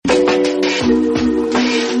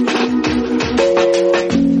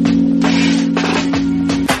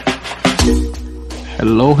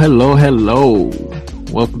Hello.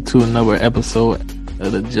 Welcome to another episode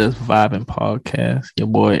of the Just Vibing Podcast. Your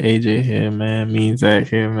boy AJ here, man. Me and Zach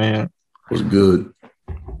here, man. What's good?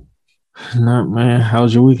 Not, man.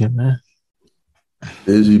 How's your weekend, man?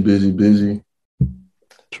 Busy.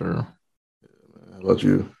 Sure. How about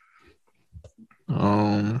you?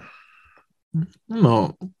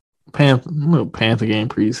 Panther game,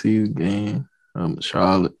 preseason game.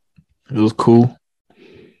 Charlotte. It was cool.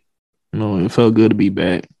 It felt good to be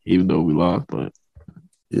back, even though we lost, but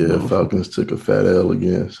Falcons took a fat L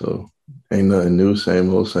again, so ain't nothing new,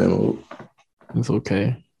 same old. It's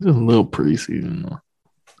okay. Just a little preseason, though.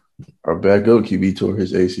 Our backup QB tore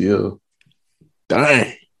his ACL.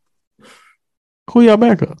 Dang. Who y'all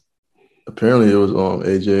backup? Apparently it was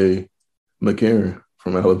AJ McCarron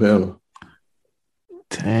from Alabama.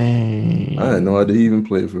 Dang. I had no idea he even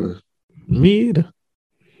played for us. Me either.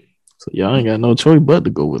 So y'all ain't got no choice but to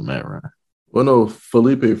go with Matt Ryan. Well, no,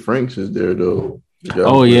 Felipe Franks is there, though.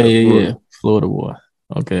 Oh, yeah. Florida boy.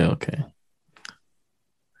 Okay.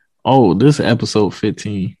 Oh, this is episode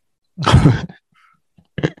 15. I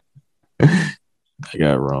got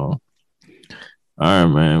it wrong. All right,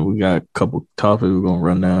 man. We got a couple topics we're going to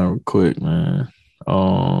run down real quick, man.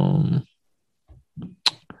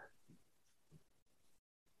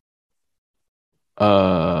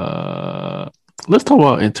 Let's talk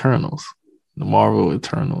about Eternals. The Marvel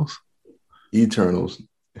Eternals. Eternals.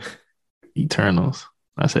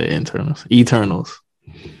 I said Internals. Eternals.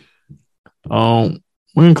 When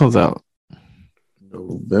it comes out?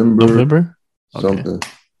 November? Something.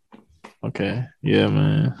 Okay. Yeah,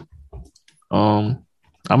 man. I'm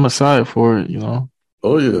excited for it,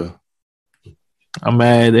 Oh, yeah. I'm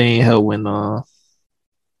mad they ain't help when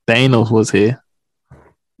Thanos was here.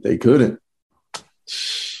 They couldn't.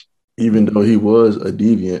 Even though he was a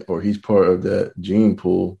deviant, or he's part of that gene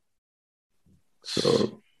pool.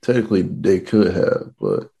 So technically they could have,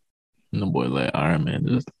 but no boy let Iron Man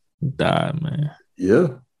just die, man. Yeah.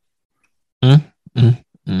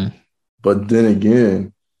 But then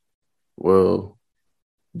again, well,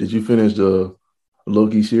 did you finish the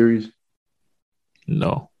Loki series?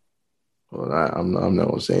 No. Well, I'm not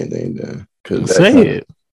gonna say anything then. It.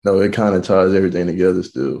 No, it kind of ties everything together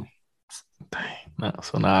still. Dang.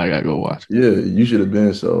 So now I gotta go watch it. Yeah, you should have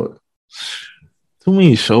been. So too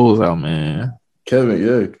many shows out, man. Kevin,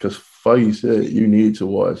 yeah, because Feige said you need to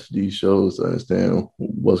watch these shows to understand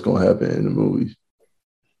what's gonna happen in the movies.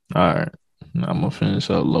 All right, I'm gonna finish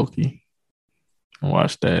up Loki and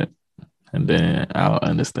watch that, and then I'll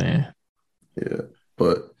understand. Yeah,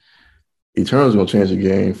 but Eternals gonna change the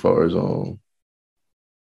game as far as how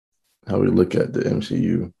we look at the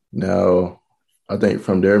MCU now. I think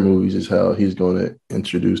from their movies is how he's going to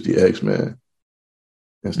introduce the X-Men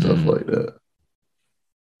and stuff like that.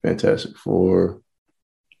 Fantastic Four.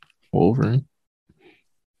 Wolverine.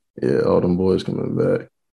 Yeah, all them boys coming back.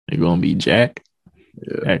 They're going to be Jack?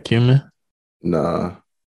 Yeah. Jack Human? Nah.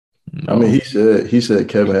 No. I mean, he said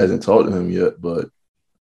Kevin hasn't talked to him yet, but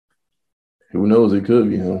who knows? It could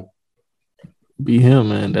be him. Be him,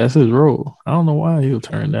 man. That's his role. I don't know why he'll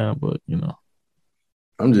turn down, but,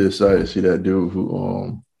 I'm just excited to see that dude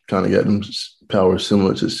who kind of got them powers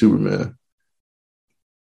similar to Superman.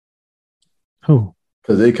 Who?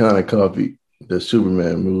 Because they kind of copied the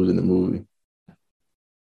Superman moves in the movie.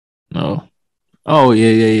 No. Oh,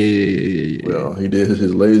 yeah. Well, he did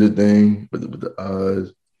his laser thing with the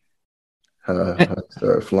eyes. How he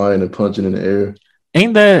started flying and punching in the air.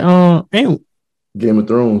 Ain't that Game of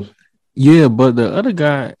Thrones? Yeah, but the other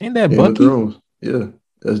guy, ain't that Game Bucky? Of Thrones. Yeah,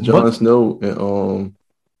 that's Jon Snow and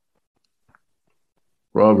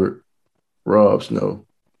Rob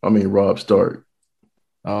Stark.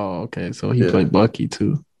 Oh, okay. So he played Bucky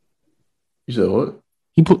too. You said what?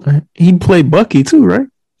 He played Bucky too, right?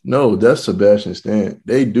 No, that's Sebastian Stan.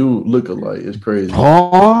 They do look alike. It's crazy.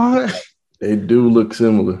 Oh, they do look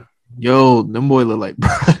similar. Yo, them boy look like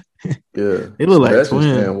yeah. They look like twins.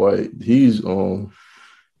 Stan White. He's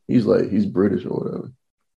British or whatever.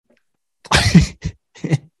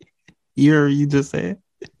 You just said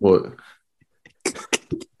what?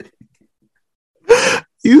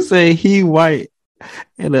 You say he white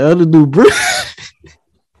and the other dude British.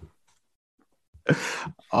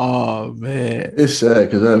 Oh man, it's sad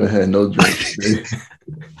because I haven't had no drinks today.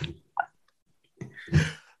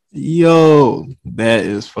 Yo, that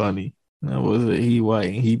is funny. That was it. He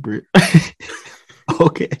white and he Brit.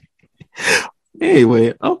 Okay.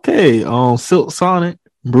 Anyway, okay. Silk Sonic,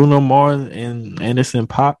 Bruno Mars, and Anderson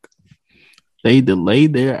 .Paak, they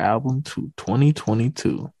delayed their album to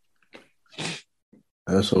 2022.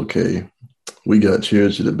 That's okay. We got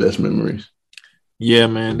Cheers to the Best Memories. Yeah,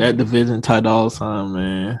 man. That Division Ty Dolla $ign,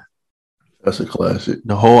 man. That's a classic.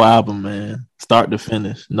 The whole album, man. Start to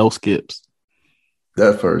finish. No skips.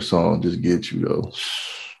 That first song just gets you though.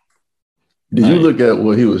 Did you Like, look at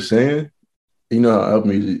what he was saying? You know how album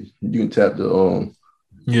music you can tap the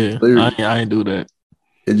yeah, lyrics. I ain't do that.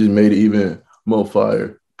 It just made it even more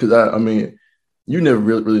fire. Cause I mean, you never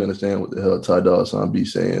really understand what the hell Ty Dolla $ign be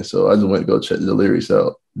saying. So I just went to go check the lyrics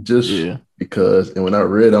out just Yeah. because. And when I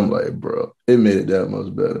read, I'm like, bro, it made it that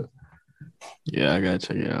much better. Yeah, I gotta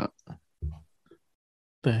check it out.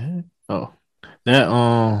 The heck? Oh.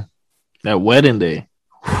 That wedding day.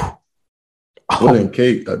 Wedding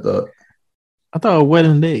Cake, I thought. I thought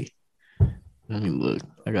Wedding Day. Let me look.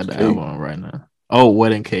 I got the Cake. album right now. Oh,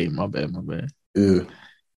 Wedding Cake. My bad. Yeah.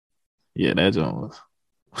 Yeah, that joint was.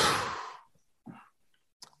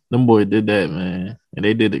 Them boy did that, man. And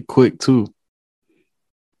they did it quick too.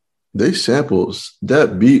 They samples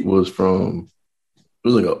that beat was from it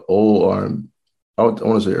was like an old R. I want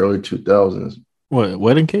to say early 2000s. What,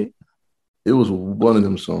 Wedding Cake? It was one of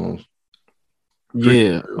them songs.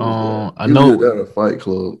 Yeah. I He know did that at a Fight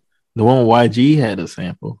Club. the one YG had a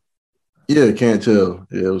sample. Yeah, Can't Tell.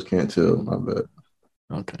 Yeah, it was Can't Tell. My bad.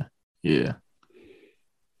 Okay. Yeah.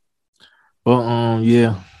 But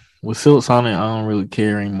yeah. With Silk Sonic, I don't really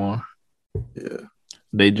care anymore. Yeah.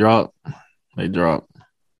 They drop. They don't.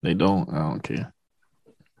 I don't care.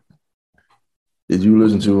 Did you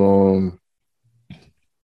listen to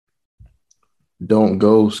Don't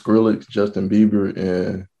Go, Skrillex, Justin Bieber,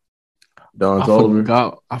 and Don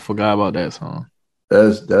Toliver? I forgot about that song.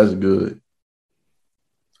 That's good.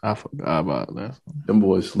 I forgot about that song. Them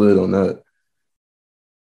boys slid on that.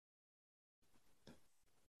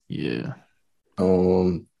 Yeah.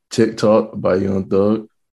 TikTok by Young Thug.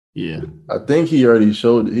 Yeah. I think he already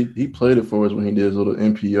showed it. He played it for us when he did his little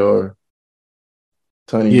NPR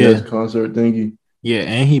Tiny Desk concert thingy. Yeah,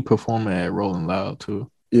 and he performed at Rolling Loud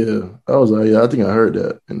too. Yeah. I was like, yeah, I think I heard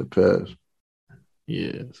that in the past.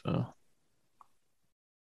 Yeah, so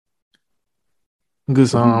good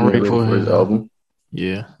song. Ready Ready for his album.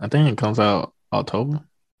 Yeah, I think it comes out October,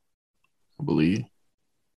 I believe.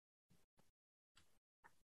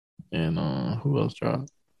 And who else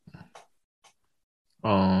dropped?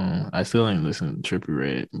 I still ain't listened to Trippie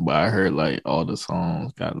Redd, but I heard like all the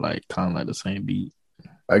songs got like kind of like the same beat.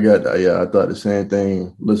 I thought the same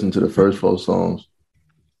thing. Listen to the first 4 songs.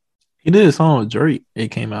 He did a song with Drake. It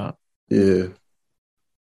came out. Yeah.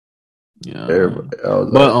 Yeah.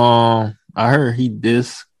 But I heard he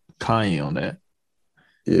dissed Kanye on that.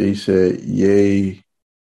 Yeah, he said, "Yay,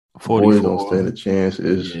 44. Boys don't stand a chance.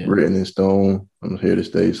 It's written in stone. I'm here to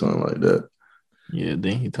stay," something like that. Yeah,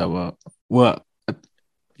 then he talk about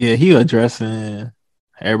he addressing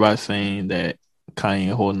everybody saying that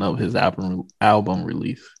Kanye holding up his album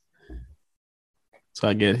release. So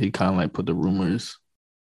I guess he kind of like put the rumors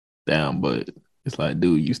down, but it's like,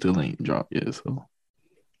 dude, you still ain't dropped yet. So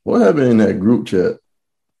what happened in that group chat?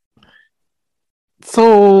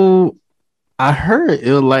 So I heard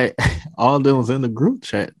it was like all of them was in the group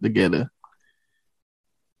chat together.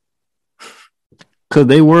 Cause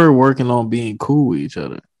they were working on being cool with each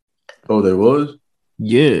other. Oh, they was?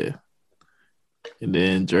 Yeah. And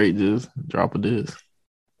then Drake just dropped a diss.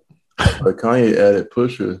 But Kanye added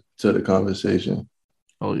Pusha to the conversation.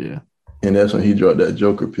 Oh yeah. And that's when he dropped that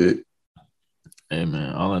Joker pick. Hey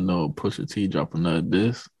man, all I know Pusha T dropped another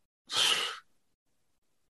diss.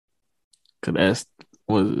 Cause that's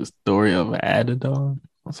the story of Adidon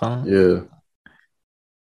or something. Yeah.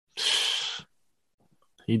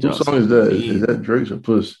 What song is that? Is that Drake's or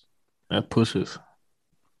Push? That Pushes.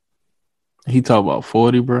 He talk about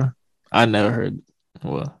 40, bro. I never heard.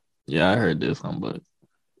 Well, yeah, I heard this one, but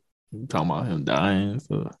he talking about him dying,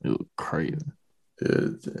 so it was crazy. Yeah,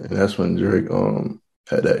 and that's when Drake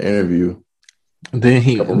had that interview.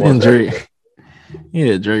 Drake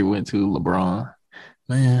went to LeBron.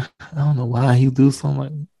 Man, I don't know why he do something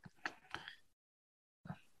like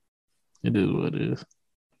that. It is what it is.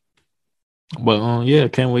 But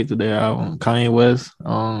can't wait to their album. Kanye West,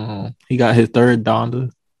 he got his third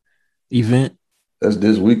Donda event. That's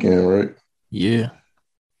this weekend, right? Yeah.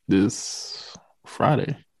 This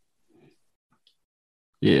Friday.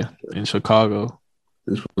 Yeah, in Chicago.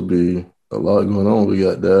 This will be a lot going on. We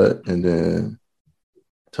got that, and then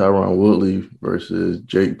Tyron Woodley versus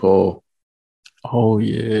Jake Paul. Oh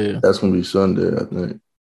yeah. That's gonna be Sunday, I think.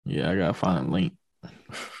 Yeah, I gotta find a link.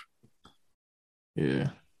 Yeah.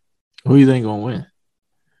 Who you think gonna win?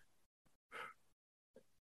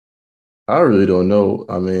 I really don't know.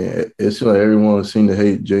 I mean, it seems like everyone seemed to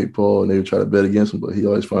hate Jake Paul and they would try to bet against him, but he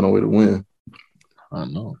always find a way to win. I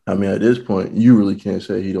know. I mean, at this point, you really can't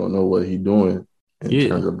say he don't know what he's doing. in Yeah,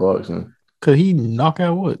 terms of boxing. cause he knocked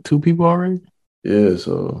out what 2 people already. Yeah,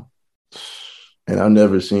 so and I've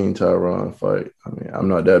never seen Tyron fight. I mean, I'm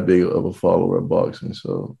not that big of a follower of boxing,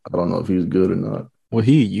 so I don't know if he's good or not. Well,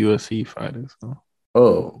 he a UFC fighter, so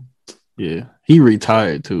Oh, yeah, he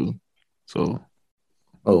retired too. So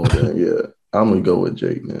oh, then yeah, I'm gonna go with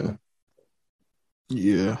Jake now.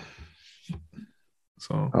 yeah,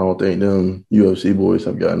 so I don't think them UFC boys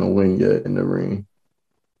have gotten a win yet in the ring.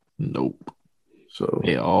 nope, So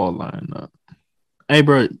they all lined up. Hey,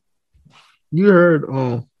 bro, you heard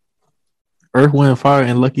Earth, Wind, Fire,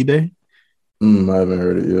 and Lucky Day? I haven't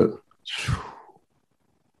heard it yet.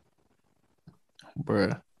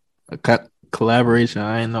 Bruh, a collaboration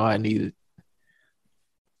I didn't know I needed.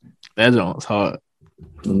 That joint's hard.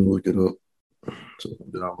 Let me look it up. So I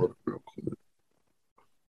can download it real quick.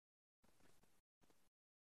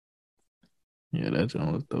 Yeah, that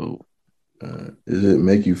joint was dope. Does it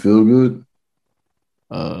make you feel good?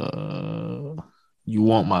 Uh, You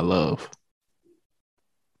Want My Love.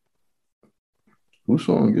 Whose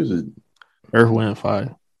song is it? Earth, Wind,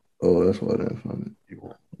 Fire. Oh, that's why I didn't find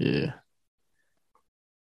it. Yeah.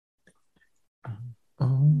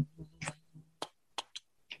 Um,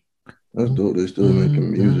 That's dope. They still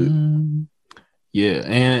making music. Yeah,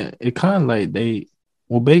 and it kind of like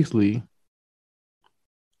basically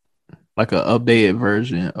like an updated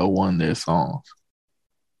version of one of their songs,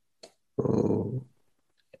 Oh,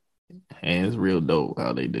 and it's real dope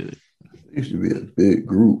how they did it. it used to be a big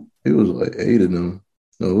group. It was like 8 of them.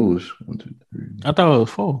 No, it was 1, 2, 3. I thought it was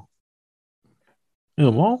 4. It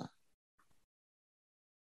was more?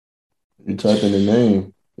 You type in the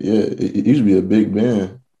name. Yeah, it used to be a big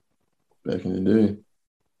band back in the day.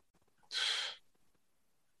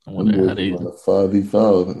 I Them wonder how boys they. was like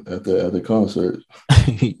 5v5 at the concert.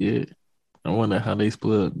 Yeah, I wonder how they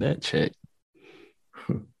split up that check.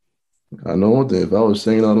 I know one thing. If I was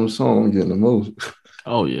singing all them songs, I'm getting the most.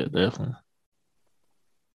 Oh yeah, definitely.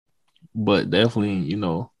 But definitely,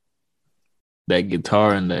 that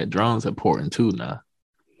guitar and that drums important too now.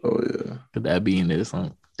 Oh yeah. Could that be in this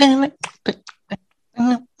song? And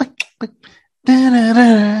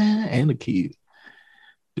the keys.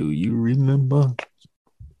 Do you remember?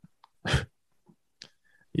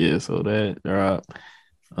 Yeah, so that drop.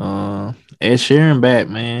 Ed Sheeran back,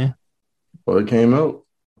 man. Oh, it came out.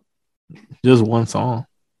 Just one song.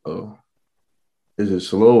 Oh, is it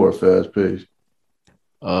slow or fast paced?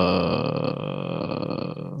 Hold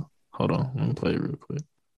on, let me play it real quick.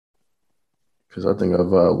 Because I think I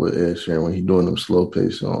vibe with Ed Sheeran when he doing them slow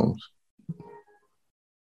paced songs.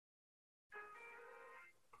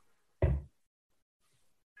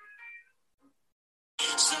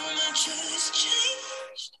 So much has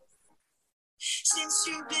changed since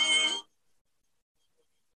you've been.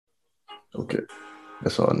 Okay,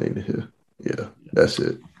 that's all I need to hear. Yeah, that's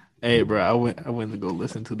it. Hey, bro, I went to go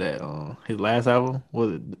listen to that. His last album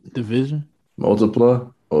was it Division. Multiply.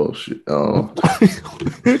 Oh shit. Hey,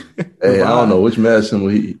 I don't Divide. know which Mad symbol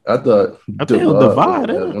he. I thought I think it was Divide was the Divide.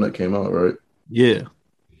 last one that came out, right? Yeah,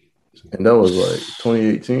 And that was like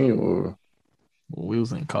 2018, or we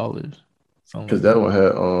was in college. Something because like that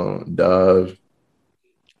that. one had Dive.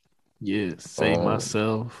 Yeah, Save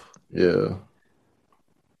Myself. Yeah,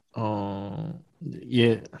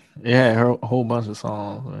 Yeah, it had a whole bunch of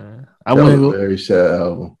songs, man. I that was went, a very sad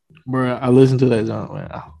album. bro. I listened to that song,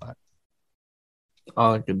 man.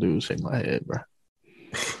 All I could do was shake my head, bro.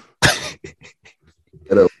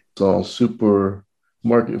 That song Super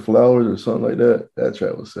Market Flowers or something like that. That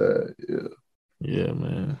track was sad. Yeah. Yeah,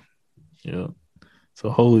 man. Yeah. So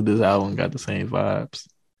hopefully this album got the same vibes.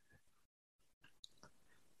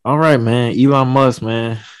 All right, man. Elon Musk,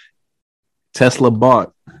 man. Tesla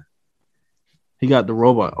bought. He got the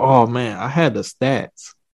robot. Oh man, I had the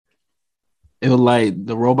stats. It was like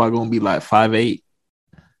the robot gonna be like 5'8".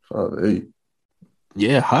 5'8".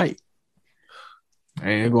 Yeah, height. And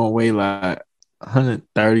it's gonna weigh like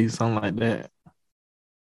 130, something like that.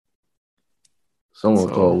 Someone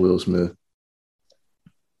So called Will Smith.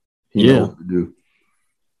 He know yeah, what to do.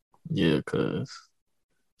 yeah, cause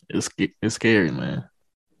it's scary, man.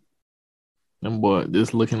 Them boy,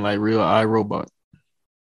 this looking like real iRobot.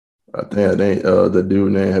 I think the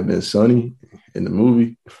dude name had been Sonny in the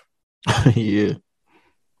movie. Yeah.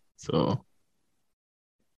 So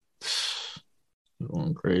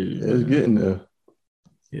going crazy, Yeah, it's man. getting there.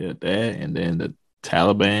 Yeah, that and then the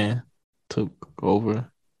Taliban took over.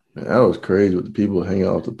 Man, that was crazy with the people hanging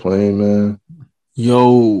off the plane, man.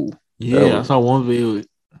 Yo, That yeah, I was saw one video.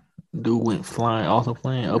 Dude went flying off the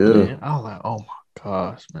plane up in the yeah. air. I was like, oh my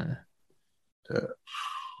gosh, man, Yeah.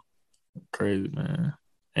 crazy, man.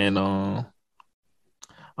 And I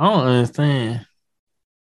don't understand.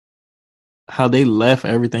 how they left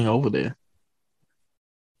everything over there.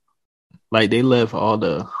 Like they left all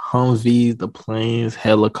the Humvees, the planes,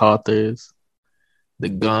 helicopters, the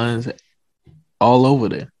guns, all over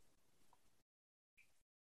there.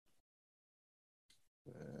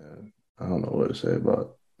 I don't know what to say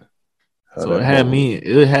about how So that whole.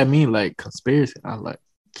 it had me like conspiracy. I was like,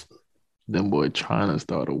 them boy trying to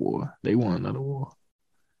start a war. They want another war.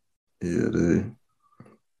 Yeah,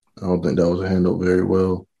 I don't think that was handled very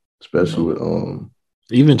well, especially with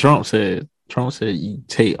Even Trump said you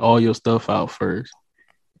take all your stuff out first,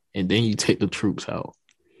 and then you take the troops out.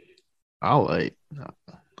 I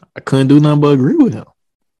couldn't do nothing but agree with him.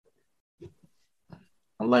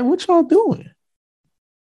 I'm like, what y'all doing?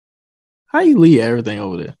 How you leave everything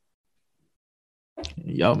over there?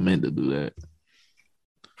 Y'all meant to do that.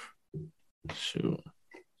 Sure.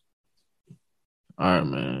 All right,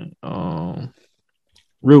 man.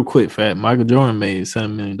 Real quick, fact: Michael Jordan made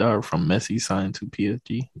 $7 million from Messi signing to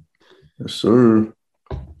PSG. Yes, sir.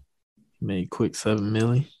 Made quick $7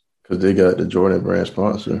 million. Because they got the Jordan brand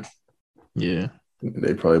sponsor. Yeah.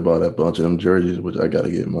 They probably bought a bunch of them jerseys, which I got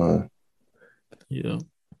to get mine. Yeah.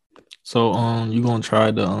 So, you gonna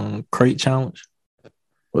try the crate challenge?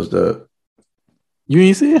 What's that? You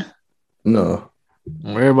ain't see it? No.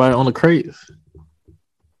 Everybody on the crates.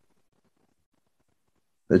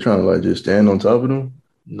 They trying to like just stand on top of them?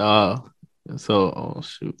 Nah. So, oh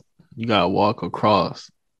shoot, you gotta walk across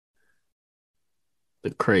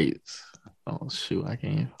the crates. Oh shoot, I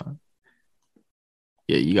can't even find.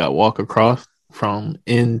 Yeah, you gotta walk across from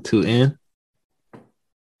end to end,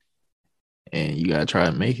 and you gotta try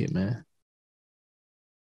to make it, man.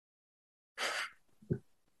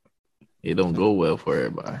 It don't go well for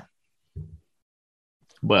everybody,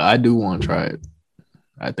 but I do want to try it.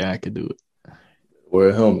 I think I could do it. Wear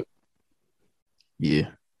a helmet. Yeah,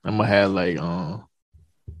 I'm gonna have like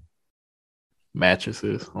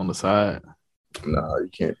mattresses on the side. Nah, you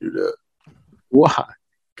can't do that. Why?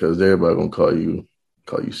 Because everybody gonna call you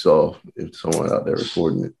soft if someone out there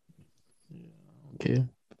recording it. Okay,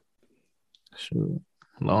 sure.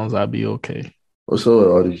 As long as I be okay. What's up with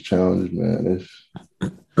all these challenges, man?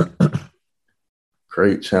 It's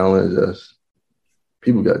great challenge. That's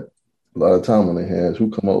people got a lot of time on their hands. Who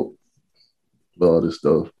come up with all this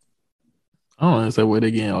stuff? I don't understand where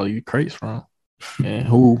they getting all these crates from, and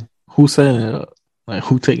who setting it up. Like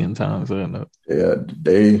who taking time setting it up? Yeah,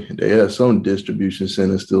 they have some distribution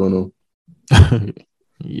center still in them.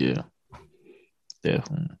 Yeah,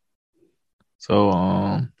 definitely. So,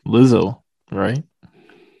 Lizzo, right?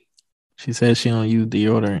 She said she don't use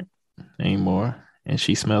deodorant anymore, and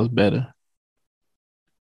she smells better.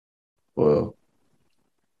 Well,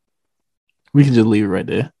 We can just leave it right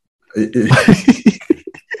there. it,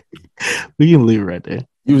 We can leave it right there.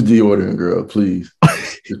 use deodorant, girl, please.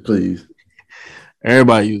 Just please.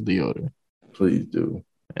 Everybody use deodorant. Please do.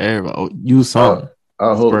 Everybody use something.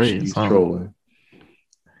 I hope Spray she's something. trolling.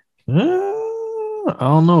 I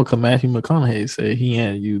don't know, because Matthew McConaughey said he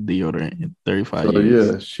hadn't used deodorant in 35 So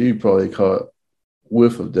years. yeah, she probably caught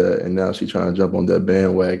whiff of that, and now she's trying to jump on that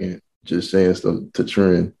bandwagon, just saying stuff to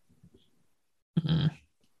trend.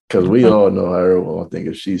 Because we all know how everyone will think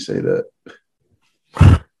if she say that.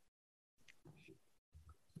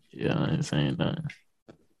 Yeah, I ain't saying that.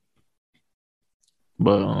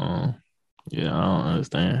 But yeah, I don't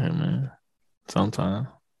understand her, man. Sometimes.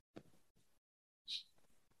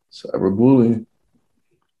 Cyberbullying.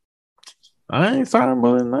 I ain't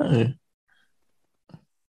cyberbullying nothing.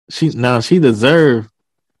 She deserved.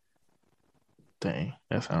 Dang,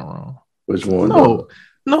 that sound wrong. Which one?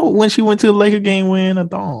 No, when she went to the Laker game wearing a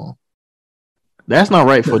thong. That's not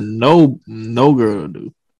right for no girl to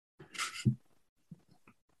do.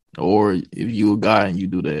 Or if you a guy and you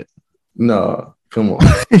do that. Nah, come on.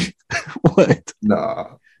 What?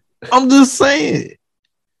 Nah. I'm just saying.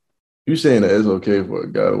 You saying that it's okay for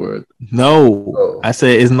a guy to wear it? No. Oh. I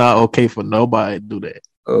said it's not okay for nobody to do that.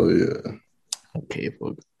 Oh yeah. Okay,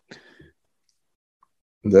 for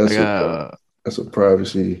that's a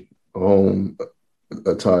privacy home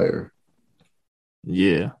attire.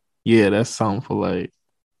 Yeah. Yeah, that's something for like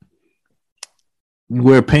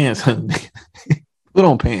wear pants. Put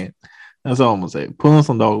on pants. That's all I'm gonna say. Put on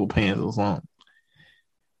some doggo pants or something.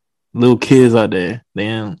 Little kids out there,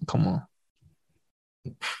 come on.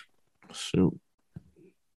 Shoot.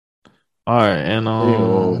 All right, and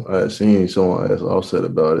I seen someone ask Offset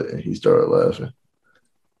about it, and he started laughing.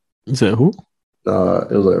 You said who?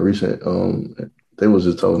 It was like recent. They was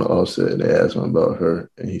just talking to Offset, and they asked him about her,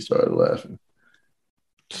 and he started laughing.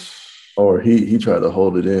 Or he tried to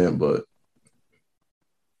hold it in, but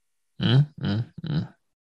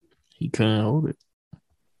he couldn't hold it.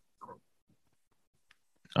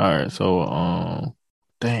 All right, so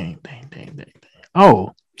dang.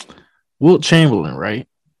 Oh, Wilt Chamberlain, right?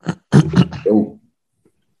 Oh,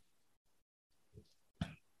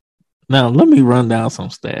 Now let me run down some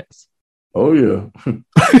stats. oh yeah,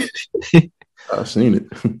 I've seen it.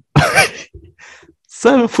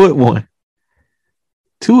 7'1",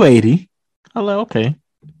 280. I'm like, okay.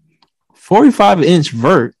 45-inch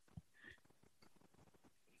vert,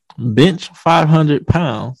 bench 500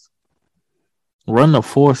 pounds, run a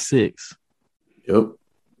 4.6, Yep.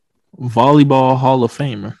 volleyball Hall of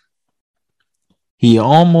Famer. He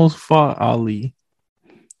almost fought Ali,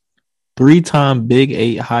 3-time Big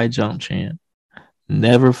 8 high jump champ,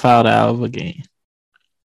 never fouled out of a game.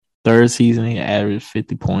 Third season, he averaged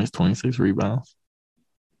 50 points, 26 rebounds.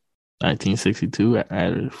 1962,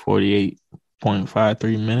 averaged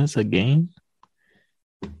 48.53 minutes a game,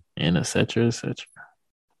 and et cetera, et cetera.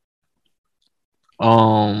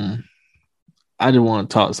 I just want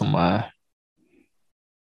to talk to somebody.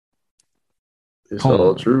 It's Come all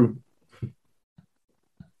on. true.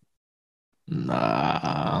 Nah,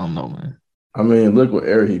 I don't know, man. I mean, look what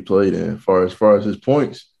era he played in. As far as his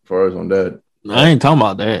points, as far as on that. I ain't talking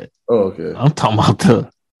about that. Oh, okay. I'm talking about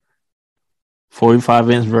the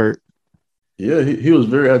 45-inch vert. Yeah, he was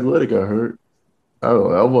very athletic. I heard. I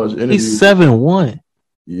watched interviews. He's 7'1".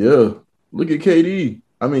 Yeah, look at KD.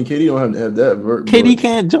 I mean, KD don't have to have that vert. KD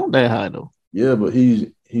can't jump that high though. Yeah, but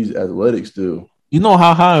he's athletic still. You know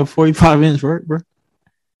how high a 45-inch vert, bro?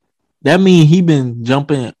 That means he been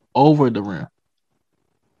jumping over the rim.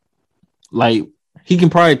 Like he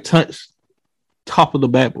can probably touch top of the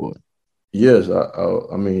backboard. Yes,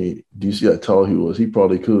 I mean, do you see how tall he was? He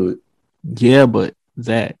probably could. Yeah, but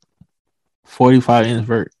Zach, 45-inch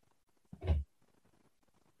vert.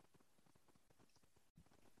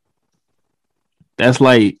 That's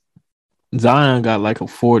like Zion got like a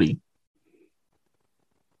 40.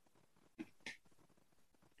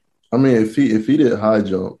 I mean, if he did high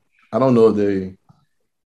jump, I don't know.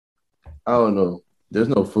 I don't know. There's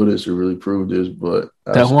no footage to really prove this, but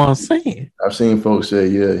That's what I'm saying. I've seen folks say,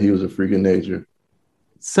 yeah, he was a freak of nature.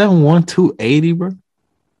 7'1", 280, bro.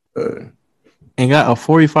 And got a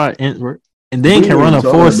 45-inch vert. And then can run a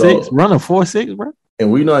 4.6. Run a 4.6, bro.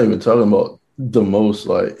 And we're not even talking about the most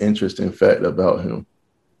like interesting fact about him,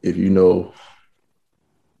 if you know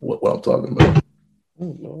what I'm talking about.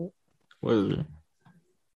 Oh, what is it?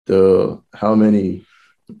 How many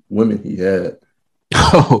women he had.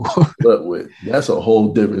 Oh, but that's a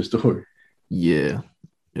whole different story. Yeah,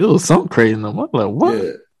 it was something crazy. I'm like,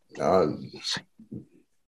 what? Yeah, well,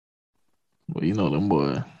 you know them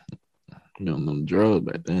boy, them drugs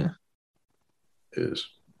back then. Yes,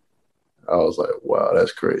 I was like, wow,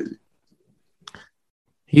 that's crazy.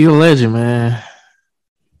 He a legend, man.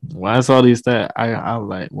 When I saw these stats, I was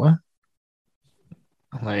like, what?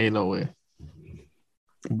 I'm like, ain't no way.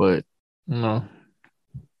 But I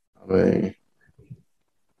mean,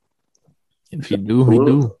 if he do, he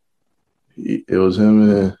do. It was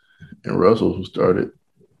him and Russell who started.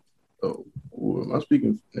 Oh, am I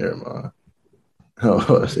speaking? Never mind.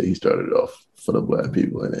 I say he started off for the black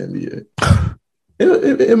people in the NBA.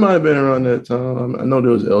 It might have been around that time. I know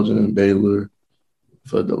there was Elgin and Baylor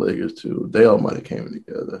for the Lakers too. They all might have came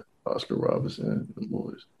together. Oscar Robertson, the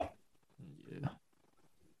boys.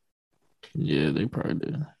 Yeah, they probably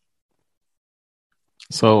did.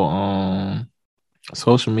 So,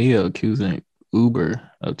 social media accusing Uber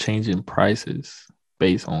of changing prices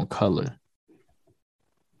based on color.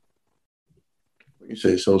 When you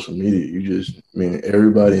say social media, you just mean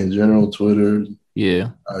everybody in general, Twitter?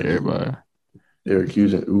 Yeah, everybody. They're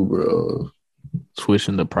accusing Uber of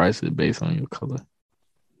switching the prices based on your color.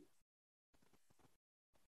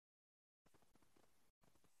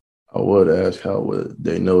 I would ask how would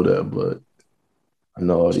they know that, but I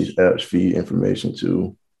know all these apps feed information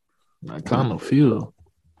too. I kind of feel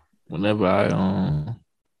whenever I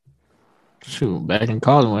back in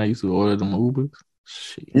college when I used to order them Ubers.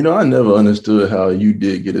 Shit. You know, I never understood how you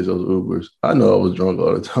did get those Ubers. I know I was drunk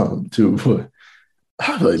all the time too, but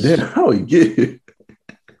I was like, damn, how he get it?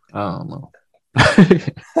 I don't know.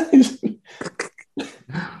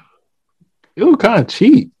 It was kind of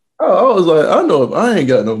cheap. I was like, I know if I ain't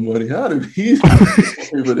got no money, how do he?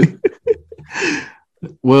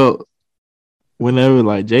 Well, whenever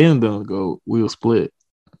like Jay and them go, we'll split.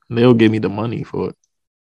 They'll give me the money for it.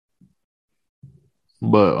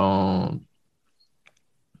 But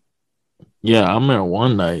yeah, I remember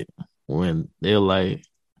one night when they're like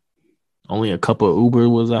only a couple of Uber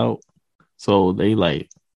was out, so they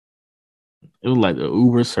like it was like the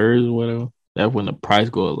Uber surge or whatever. That's when the price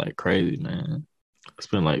goes like crazy, man. I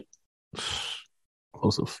spent like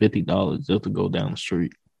close to $50 just to go down the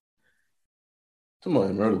street.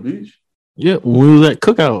 Somebody in Myrtle Beach. Yeah, when we was at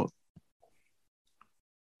Cookout.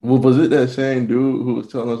 Well, was it that same dude who was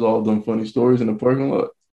telling us all them funny stories in the parking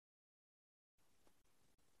lot?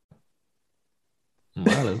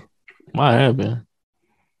 Might have been.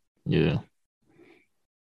 Yeah.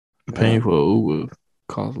 Paying for Uber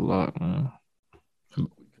costs a lot, man.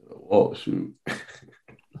 Oh, shoot.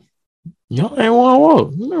 Y'all ain't want to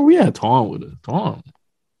walk. Remember, we had Tom with us. Tom.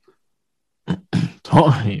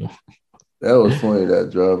 That was funny,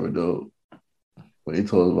 that driver, though. When he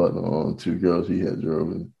told us about the two girls he had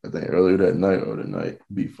driven, I think earlier that night or the night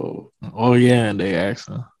before. Oh, yeah, and they asked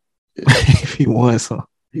him if he wants some.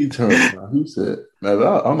 He turned around. He said, man,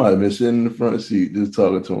 I might have been sitting in the front seat just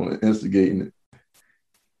talking to him, instigating it.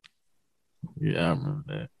 Yeah, I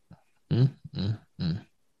remember that.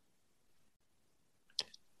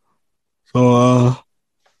 So, oh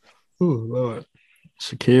Lord,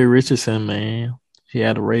 Sha'Carri Richardson, man, she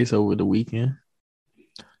had a race over the weekend.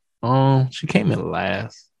 She came in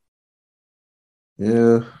last.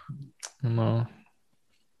 Yeah, You know,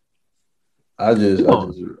 I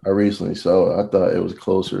recently saw it. I thought it was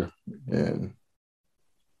closer than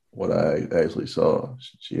what I actually saw.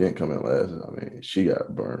 She didn't come in last. I mean, she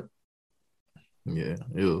got burnt. Yeah,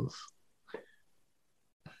 it was.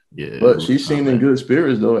 Yeah, But she seemed in good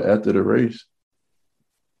spirits though after the race.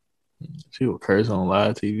 She was cursing on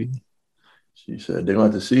live TV. She said they're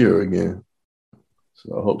going to have to see her again.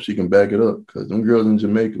 So I hope she can back it up because them girls in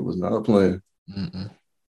Jamaica was not playing.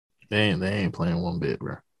 They ain't playing one bit,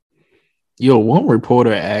 bro. Yo, one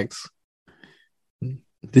reporter asked,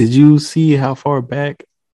 "Did you see how far back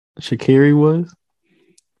Sha'Carri was?"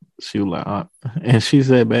 She was like, and she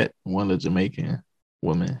said back, one of the Jamaican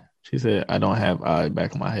women, she said, "I don't have eye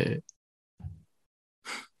back in my head."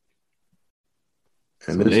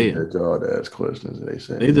 And so this is their job to ask questions. They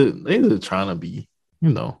say they just trying to be, you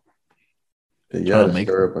know, they gotta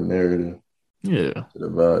stir up a narrative. Yeah, to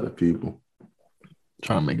divide the people.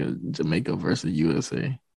 Trying to make a Jamaica versus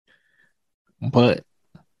USA, but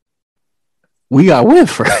we got to win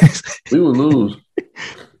first. We will lose.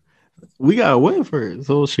 We got to win first.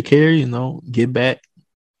 So Sha'Carri, you know, get back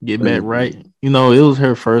right. You know, it was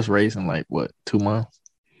her first race in like what 2 months.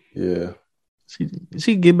 Yeah.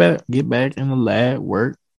 She get back in the lab,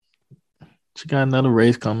 work. She got another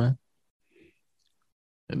race coming.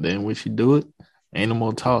 And then when she do it, ain't no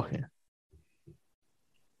more talking.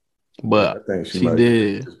 But I think she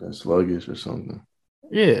did. Just been sluggish or something.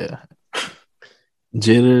 Yeah.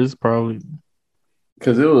 Jitters probably.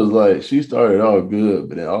 Because it was like she started off good,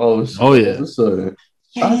 but then all of a sudden, I said,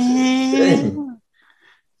 dang.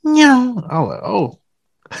 No. I was like, oh.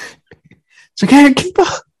 She can't keep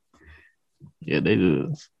up. Yeah, they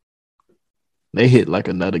hit like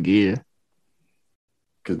another gear.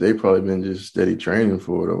 Because they probably been just steady training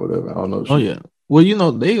for it or whatever. I don't know. Oh, yeah. Well, you know,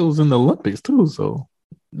 they was in the Olympics too, so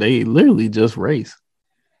they literally just race.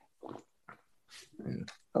 Yeah.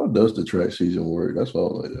 How does the track season work? That's what I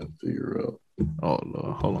was like to figure out. Oh,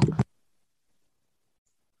 Lord. Hold on.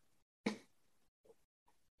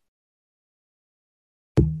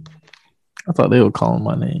 I thought they were calling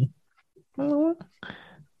my name.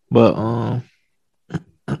 But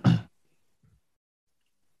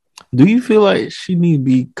do you feel like she need to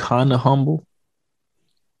be kind of humble?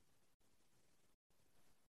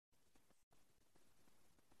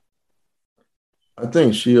 I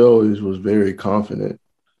think she always was very confident.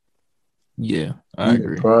 Yeah, I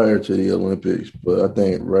agree. Prior to the Olympics, but I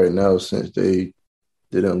think right now, since they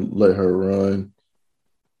didn't let her run,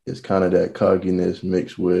 it's kind of that cockiness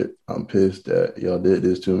mixed with I'm pissed that y'all did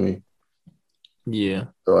this to me. Yeah.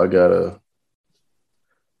 So I gotta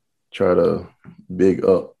try to big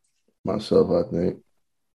up myself.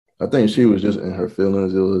 I think she was just in her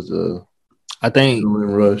feelings. It was I think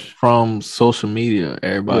rush from social media.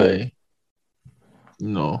 Everybody,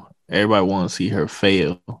 everybody want to see her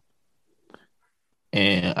fail,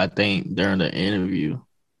 and I think during the interview,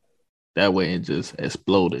 that way it just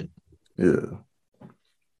exploded. Yeah.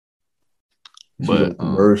 But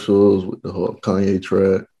commercials with the whole Kanye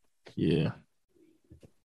track. Yeah.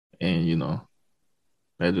 And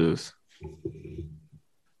that just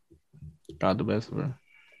got the best of her.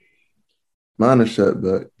 Minor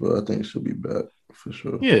setback, but I think she'll be back for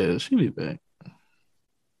sure. Yeah, she'll be back.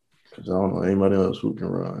 Because I don't know anybody else who can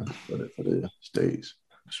run for the States.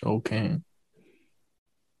 Sure can.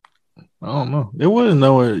 I don't know. There wasn't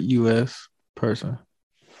no U.S. person.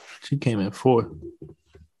 She came in fourth.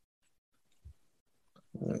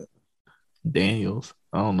 Daniels.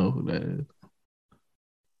 I don't know who that is.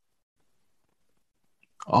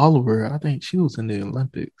 Oliver, I think she was in the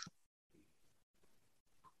Olympics.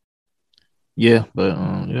 Yeah, but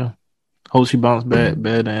yeah. Hope she bounced back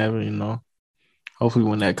better than ever. Hopefully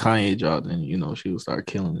when that Kanye dropped, then she will start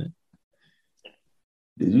killing it.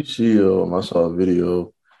 Did you see? I saw a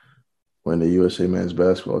video when the USA men's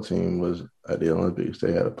basketball team was at the Olympics.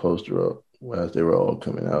 They had a poster up as they were all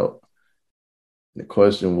coming out. The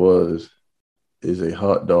question was, is a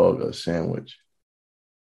hot dog a sandwich?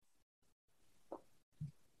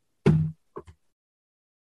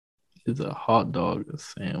 Is a hot dog a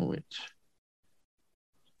sandwich?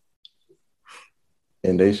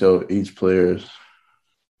 And they showed each player's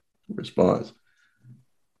response.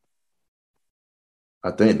 I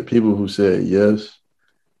think the people who said yes,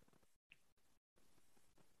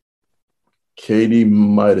 KD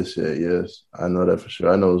might have said yes. I know that for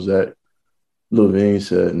sure. I know Zach LaVine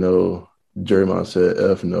said no. Draymond said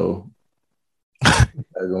F no.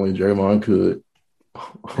 As only Draymond could.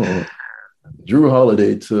 Drew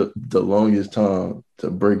Holiday took the longest time to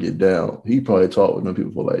break it down. He probably talked with them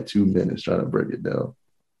people for like 2 minutes trying to break it down.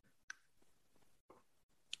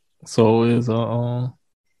 So is a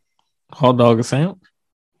hot dog a sandwich?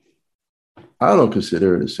 I don't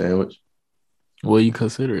consider it a sandwich. What do you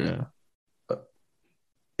consider that?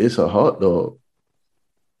 It's a hot dog.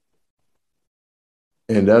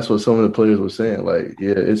 And that's what some of the players were saying. Like,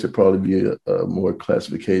 yeah, it should probably be a more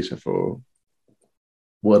classification for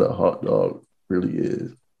what a hot dog really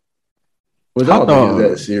is. Which I don't think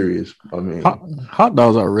is that serious. I mean, hot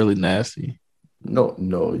dogs are really nasty. No,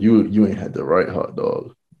 you ain't had the right hot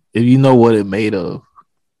dog. If you know what it made of.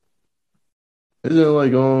 Isn't it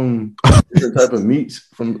like different type of meats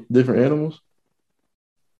from different animals?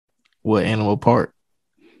 What animal part?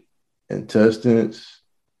 Intestines.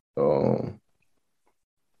 The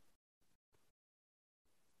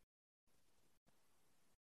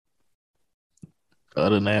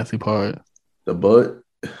other nasty part. The butt.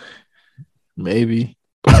 Maybe.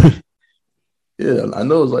 Yeah, I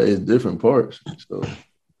know it's different parts. So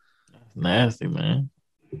nasty, man.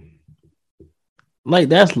 Like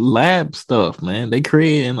that's lab stuff, man. They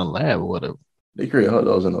create it in a lab or whatever. They create hot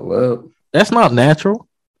dogs in a lab. That's not natural.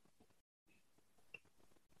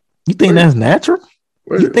 You think that's natural?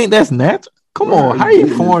 You think that's natural? Come on, how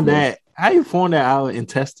you form that? How you form that out of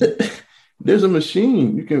intestine? There's a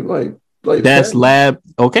machine you can like that's lab.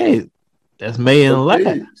 Okay, that's made in a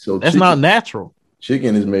lab. So that's not natural.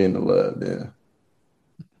 Chicken is made in the lab, then.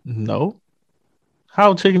 No.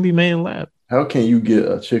 How chicken be made in a lab? How can you get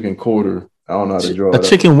a chicken quarter? I don't know how to draw a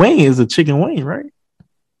chicken wing is a chicken wing, right?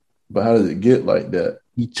 But how does it get like that?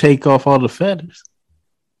 You take off all the feathers.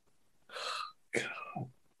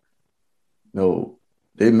 No,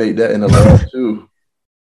 they make that in a lab too.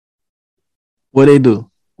 What they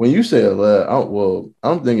do? When you say a lab,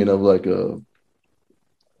 I'm thinking of like a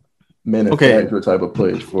manufacturer type of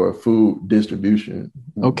place for a food distribution.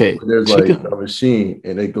 Okay. There's chicken. Like a machine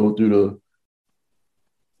and they go through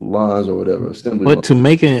the lines or whatever. Assembly but to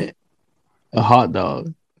make it a hot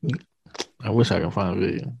dog, I wish I could find a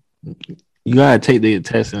video. You gotta take the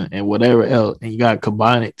intestine and whatever else, and you gotta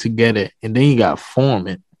combine it together, and then you gotta form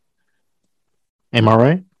it. Am I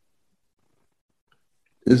right?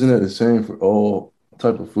 Isn't that the same for all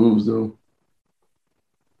type of foods though?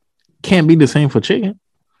 Can't be the same for chicken.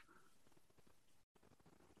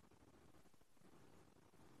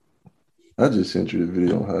 I just sent you the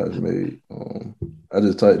video on how it's made. I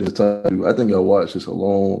just typed this title. I think I watched this a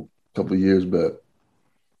long couple of years back.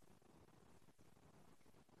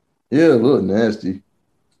 Yeah, a little nasty.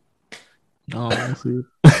 Oh, I see.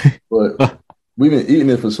 But we've been eating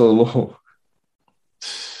it for so long.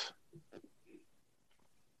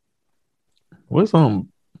 What's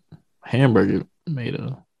hamburger made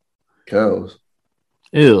of? Cows.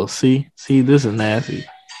 Ew, see, this is nasty.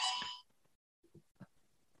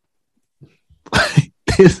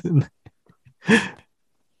 This is...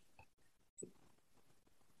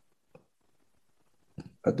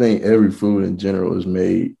 I think every food in general is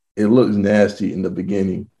made. It looks nasty in the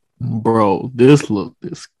beginning. Bro, this looks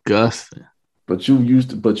disgusting. But you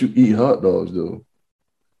eat hot dogs though.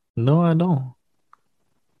 No, I don't.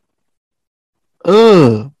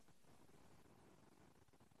 Ugh.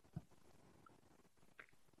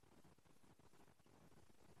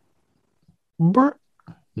 Bro.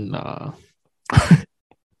 Nah.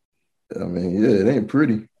 I mean, yeah, it ain't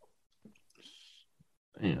pretty. It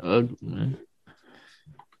ain't ugly, man.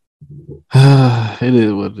 It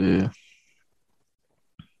is what it is.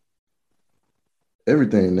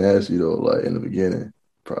 Everything nasty though, like in the beginning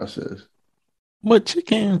process. But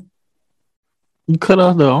chicken, you cut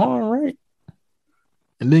off the arm, right?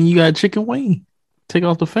 And then you got chicken wing. Take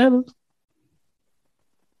off the feathers.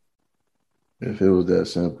 If it was that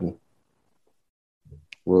simple.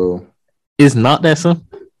 Well, it's not that simple.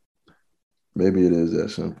 Maybe it is that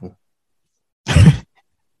simple.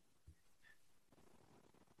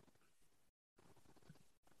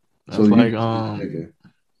 So That's you like just eat chicken.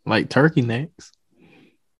 like turkey necks.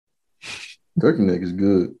 Turkey neck is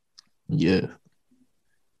good. Yeah.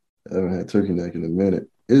 I haven't had turkey neck in a minute.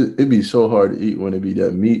 It'd be so hard to eat when it be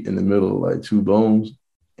that meat in the middle of like two bones,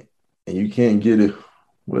 and you can't get it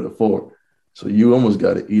with a fork. So you almost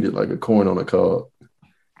got to eat it like a corn on a cob.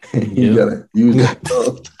 You Yeah. gotta use that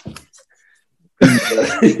tongue.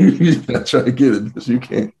 You gotta try to get it, but you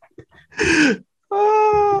can't.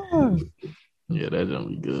 Ah. Yeah, that don't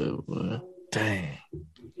be good, but dang.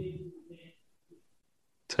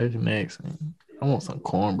 Turkey necks. I want some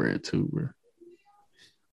cornbread too, bro.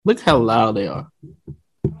 Look how loud they are.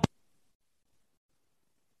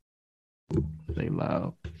 They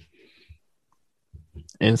loud.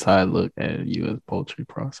 Inside look at U.S. poultry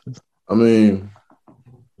process. I mean,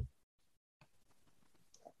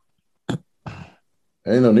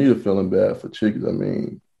 ain't no need of feeling bad for chickens. I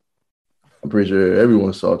mean, I'm pretty sure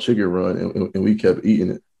everyone saw chicken run, and we kept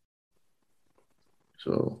eating it.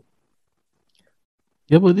 So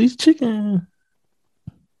Yeah, but these chicken,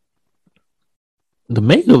 the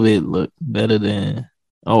make of it look better than.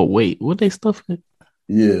 Oh wait, what they stuff it?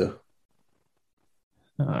 yeah,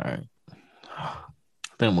 All right, I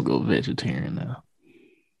think I'm gonna go vegetarian now.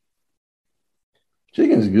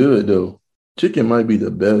 chicken's good though. Chicken might be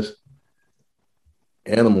the best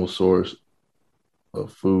animal source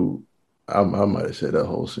of food. I might have said that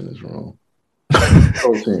whole sentence wrong.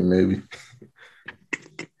 Protein, maybe.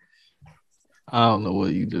 I don't know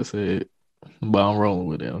what you just said, but I'm rolling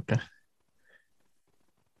with it. Okay.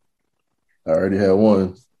 I already had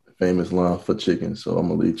one famous line for chicken, so I'm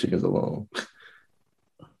gonna leave chickens alone.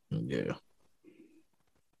 Yeah.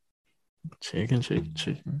 Chicken.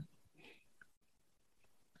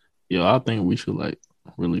 Yo, I think we should like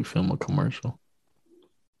really film a commercial.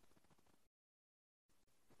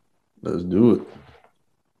 Let's do it.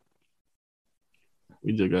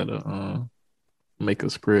 We just gotta make a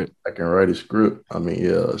script. I can write a script. I mean,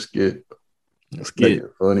 yeah, a skit. A Make skit.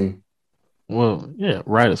 it funny. Well, yeah,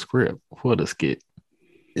 write a script for the skit.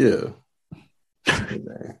 Yeah.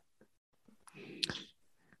 Man.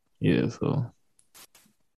 Yeah, so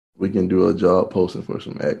We can do a job posting for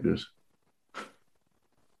some actors.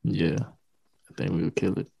 yeah, I think we would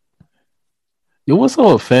kill it. Yo, what's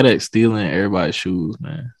up with FedEx stealing everybody's shoes,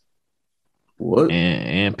 man? What?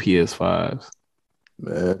 And PS5s.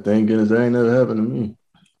 Man, thank goodness that ain't never happened to me.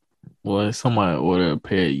 Well, somebody ordered a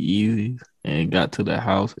pair of Yeezys and got to the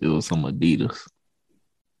house. It was some Adidas,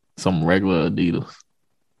 some regular Adidas.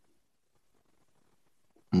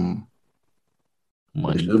 They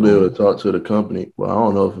Money should be able gone. to talk to the company. Well, I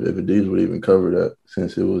don't know if Adidas would even cover that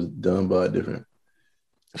since it was done by a different.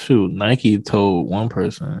 Shoot, Nike told one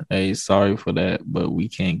person, "Hey, sorry for that, but we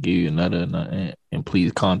can't give you another, and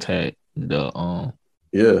please contact the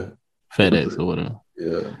Yeah. FedEx or whatever."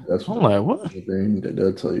 Yeah. That's I'm like, what? the thing that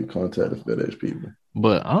they'll tell you contact the FedEx people.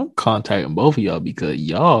 But I'm contacting both of y'all because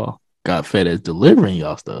y'all got FedEx delivering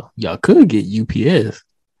y'all stuff. Y'all could get UPS,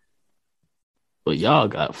 but y'all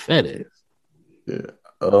got FedEx. Yeah.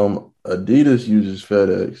 Adidas uses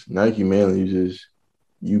FedEx. Nike mainly uses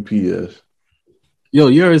UPS. Yo,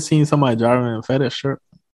 you ever seen somebody driving in a FedEx shirt?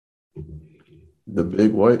 The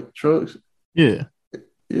big white trucks. Yeah.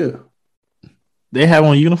 Yeah. They have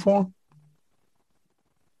on uniform?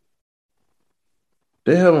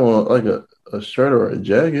 They have on like a shirt or a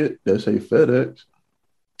jacket that say FedEx.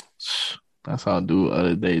 That's how I do the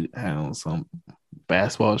other day. Had on some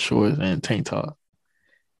basketball shorts and tank top.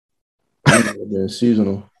 They're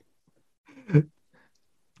seasonal.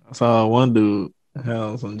 I saw one dude had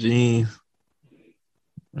on some jeans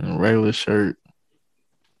and a regular shirt.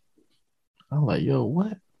 I'm like, yo,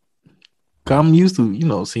 what? Cause I'm used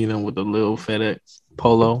to, seeing them with the little FedEx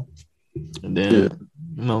polo. And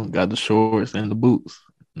then, got the shorts and the boots.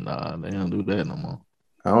 Nah, they don't do that no more.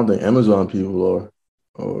 I don't think Amazon people are.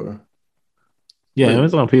 Or yeah, wait,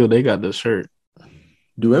 Amazon people, they got the shirt.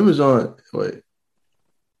 do Amazon wait?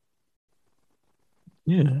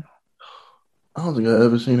 Yeah. I don't think I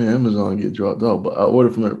ever seen an Amazon get dropped off, but I order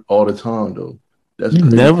from it all the time though. That's You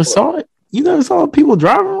crazy. never saw it? You never saw people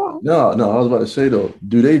driving around? No, I was about to say though,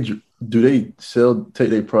 do they take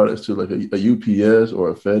their products to like a UPS or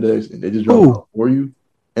a FedEx and they just drop it off for you?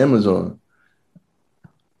 Amazon.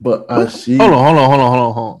 But I see. Hold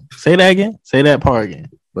on. Say that again. Say that part again.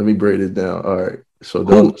 Let me break it down. All right. So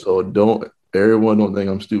don't everyone don't think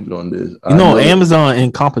I'm stupid on this. You know Amazon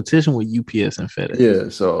in competition with UPS and FedEx. Yeah,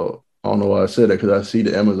 so I don't know why I said that because I see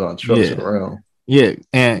the Amazon trucks around. Yeah,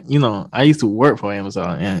 and I used to work for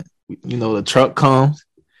Amazon, and the truck comes,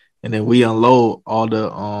 and then we unload all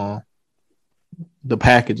the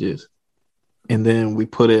packages, and then we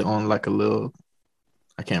put it on like a little,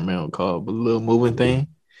 I can't remember what it's called, but a little moving thing,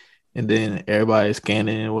 and then everybody's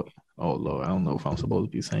scanning. Oh Lord, I don't know if I'm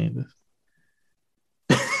supposed to be saying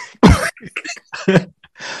this,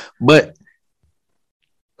 but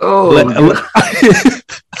Oh,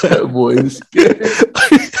 that boy is scared.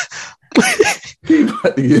 He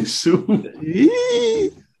about to get sued.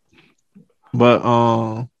 But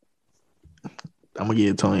I'm gonna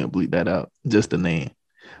get Tony to bleep that out, just the name.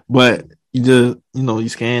 But you just you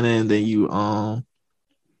scan it, and then you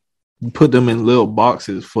put them in little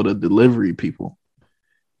boxes for the delivery people.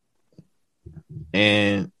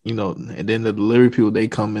 And and then the delivery people, they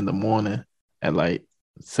come in the morning at like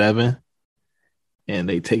 7, and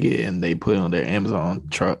they take it and they put it on their Amazon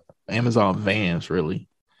vans, really.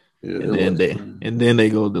 Yeah, and then they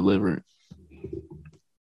go deliver it.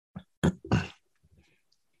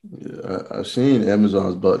 Yeah, I've seen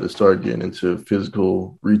Amazon's about to start getting into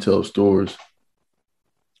physical retail stores.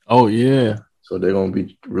 Oh yeah. So they're gonna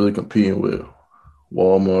be really competing with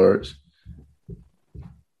Walmart's.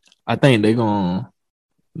 I think they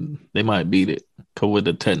might beat it, because with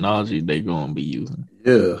the technology they're gonna be using.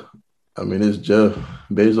 Yeah. I mean, it's Jeff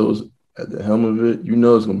Bezos at the helm of it.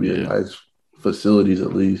 It's gonna be a nice facilities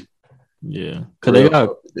at least. Yeah. Cause they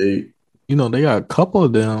got they got a couple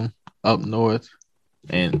of them up north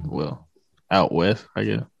and out west, I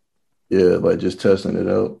guess. Yeah, like just testing it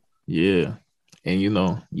out. Yeah. And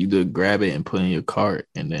you just grab it and put in your cart,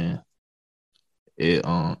 and then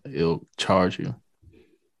it'll charge you.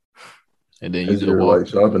 And then you just walk, like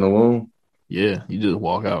shopping alone. Yeah, you just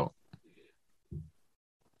walk out.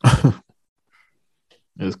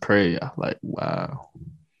 It's crazy. I'm like, wow.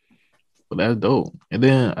 But that's dope. And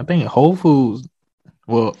then I think Whole Foods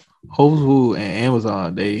and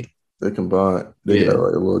Amazon, they combine. They got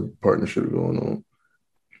like a little partnership going on.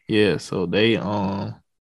 Yeah, so they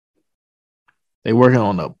working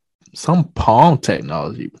on some palm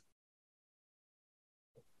technology.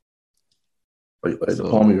 Like the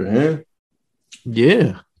palm of your hand?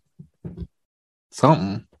 Yeah.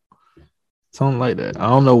 Something like that. I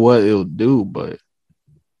don't know what it'll do, but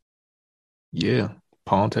yeah,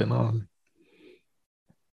 palm technology.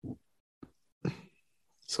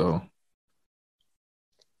 So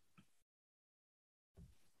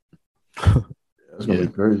that's gonna be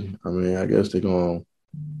crazy. I mean, I guess they're gonna.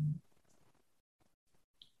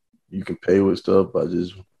 You can pay with stuff by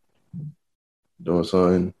just doing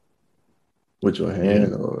something with your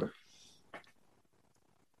hand, or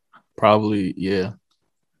probably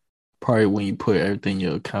Probably when you put everything in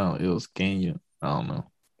your account, it'll scan you. I don't know.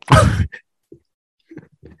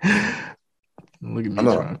 Look at me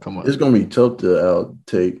trying to come up. It's gonna be tough to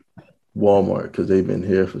outtake Walmart because they've been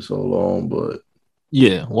here for so long, but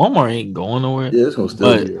yeah, Walmart ain't going nowhere. Yeah, it's gonna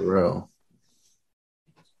still be around.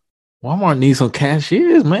 Walmart needs some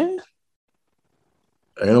cashiers, man.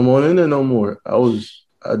 Ain't no more in there no more. I just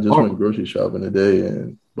went grocery shopping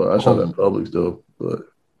today, but I shop at Publix though. But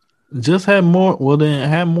just had more. Well, then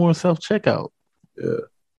have more self checkout. Yeah,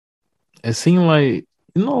 it seemed like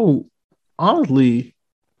honestly,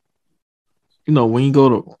 when you go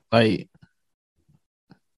to like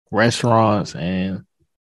restaurants and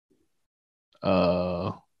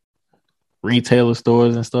retailer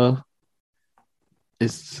stores and stuff,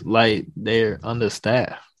 it's like they're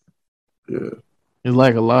understaffed. Yeah, it's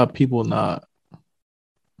like a lot of people not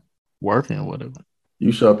working or whatever.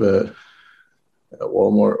 You shop at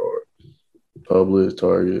Walmart or Publix,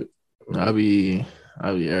 Target? I be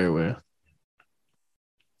everywhere.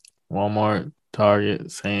 Walmart,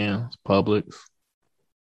 Target, Sam's, Publix.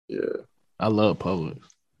 Yeah, I love Publix.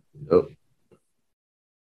 Yep.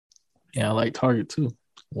 Yeah, I like Target too.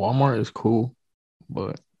 Walmart is cool,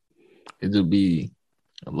 but it just be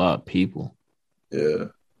a lot of people. Yeah,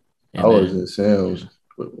 I was in Sam's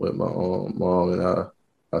with my mom, and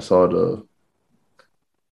I saw the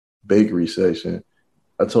bakery section.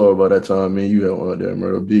 I told her about that time me and you had one there in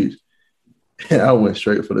Myrtle Beach, and I went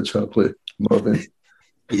straight for the chocolate muffin.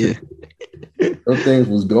 Yeah, those things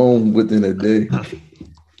was gone within a day.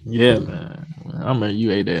 Yeah, man. I remember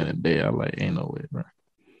you ate that in a day. I like, ain't no way, bro.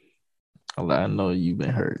 I know you've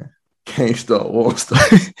been hurting. Can't stop, won't stop.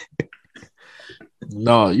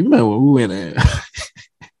 No, you remember when we went in?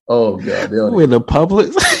 Oh God, we went to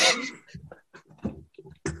Publix.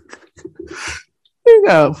 We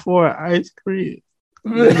got 4 ice cream.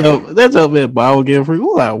 That's up at Bible getting free. We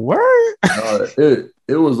like, word?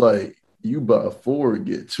 It was like you buy 4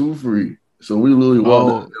 get 2 free. So we literally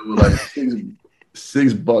walked in with like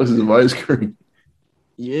 6 boxes of ice cream.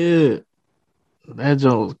 Yeah, that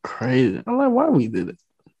joke was crazy. I'm like, why we did it?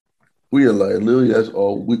 We are like literally that's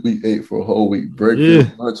all we ate for a whole week. Breakfast,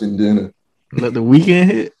 Yeah. lunch, and dinner. Let the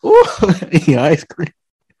weekend hit. Ooh, eat ice cream.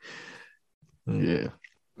 Yeah.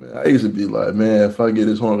 Man, I used to be like, man, if I get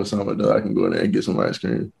this hunger summer done, I can go in there and get some ice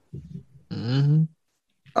cream. Mm-hmm.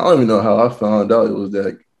 I don't even know how I found out it was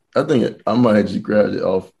that. I think I might have just grabbed it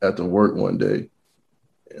off after work one day,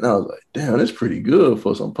 and I was like, damn, that's pretty good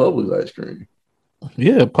for some Publix ice cream.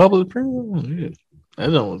 Yeah, public premium. Yeah.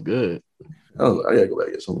 That one was good. I was like, I gotta go back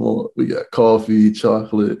and get some more. We got coffee,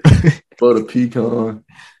 chocolate, butter pecan.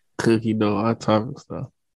 Cookie dough, all type of stuff.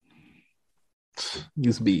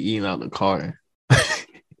 Used to be eating out the car.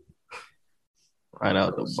 Right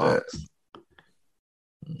out the Sad. box.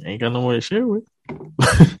 Ain't got nowhere to share with.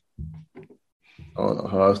 I don't know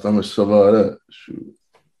how I stomach survive that. Shoot.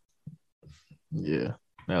 Yeah.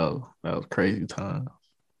 That was crazy time.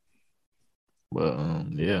 But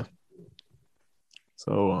yeah.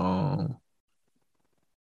 So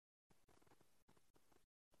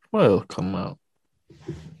what else come out?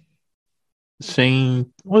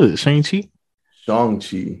 What is it? Shang-Chi?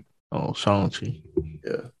 Shang-Chi. Oh, Shang-Chi.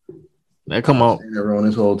 Yeah. That come out. Seen it around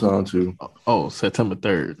this whole time too. Oh, September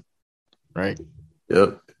 3rd, right?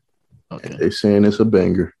 Yep. Okay. They saying it's a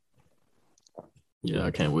banger. Yeah,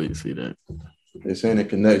 I can't wait to see that. They saying it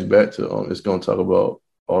connects back to it's gonna talk about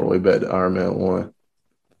all the way back to Iron Man 1.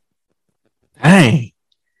 Dang.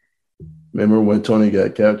 Remember when Tony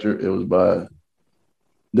got captured? It was by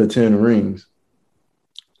the 10 rings.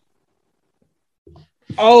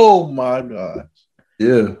 Oh my God.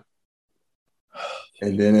 Yeah.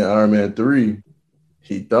 And then in Iron Man 3,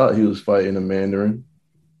 he thought he was fighting a Mandarin,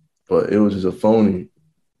 but it was just a phony,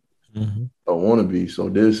 a wannabe. So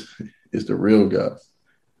this is the real guy.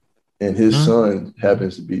 And his son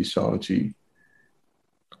happens to be Shang-Chi.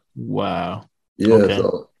 Wow. Yeah, Okay.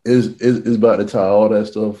 so it's about to tie all that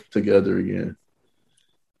stuff together again.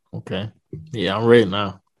 Okay. Yeah, I'm ready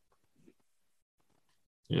now.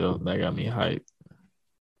 Yo, that got me hyped.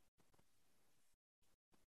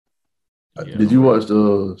 Yeah, Did you watch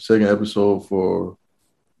the second episode for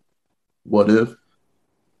What If?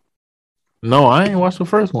 No, I ain't watched the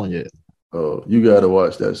first one yet. Oh, you got to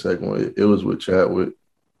watch that second one. It was with Chadwick,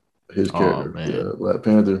 his character, man. yeah, Black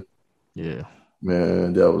Panther. Yeah.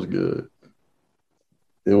 Man, that was good.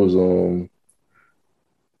 It was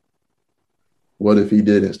what if he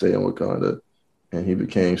didn't stay in Wakanda and he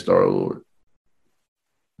became Star-Lord?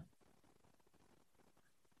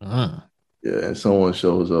 Yeah, and someone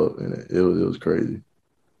shows up and it was crazy.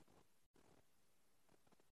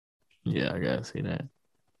 Yeah, I gotta see that.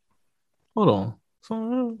 Hold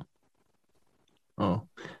on.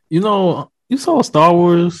 You saw Star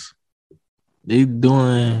Wars? They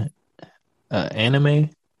doing anime.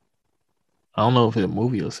 I don't know if it's a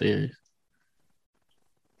movie or series.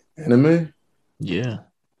 Anime? Yeah.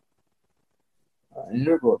 I didn't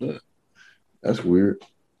hear about that. That's weird.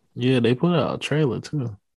 Yeah, they put out a trailer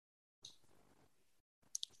too.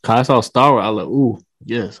 Cause I saw Star Wars, I was like, ooh,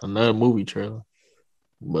 yes, another movie trailer.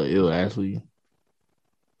 But it was actually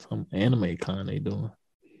some anime kind they doing.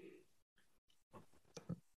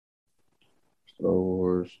 Star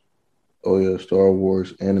Wars. Oh yeah, Star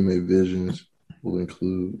Wars anime visions will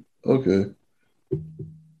include. Okay.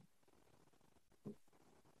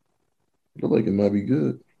 Look like it might be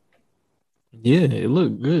good. Yeah, it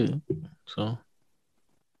looked good. So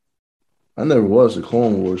I never watched the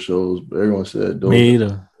Clone Wars shows, but everyone said those me are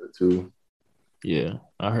either. good too. Yeah,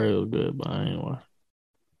 I heard it was good, but I ain't watched.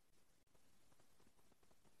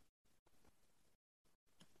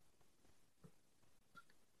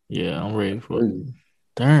 Yeah, I'm ready for it.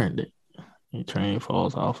 Darn it. A train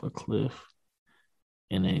falls off a cliff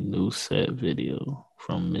in a new set video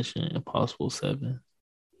from Mission Impossible 7.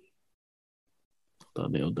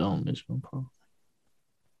 Thought they were done Mission Impossible.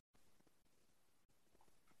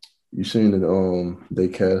 You seen that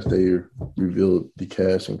they revealed the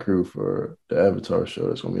cast and crew for the Avatar show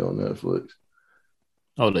that's gonna be on Netflix.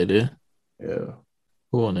 Oh, they did? Yeah.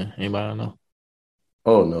 Who on there? Anybody know?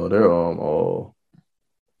 Oh no, they're all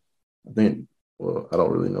I think I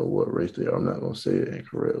don't really know what race they are. I'm not gonna say it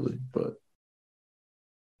incorrectly, but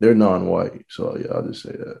they're non-white. So yeah, I'll just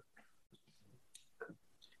say that.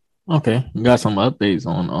 Okay. We got some updates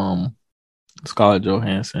on Scarlett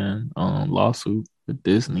Johansson lawsuit with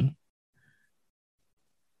Disney.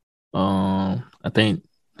 I think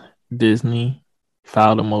Disney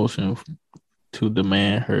filed a motion to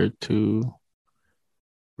demand her to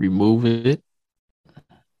remove it.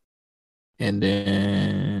 And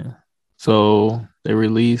then so they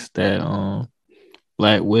released that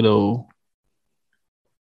Black Widow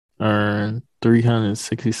earned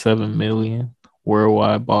 $367 million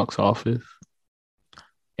worldwide box office.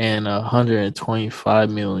 and 125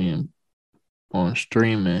 million on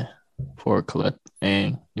streaming for collect,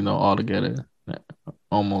 and altogether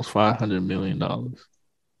almost $500 million. So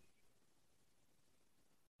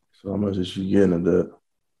how much is she getting at that?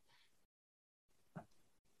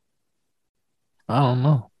 I don't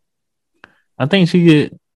know. I think she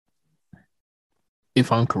get,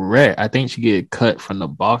 if I'm correct, I think she get cut from the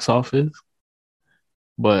box office.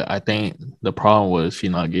 But I think the problem was she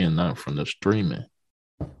not getting nothing from the streaming.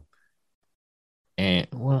 And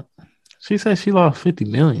what she said she lost 50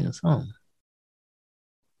 million, something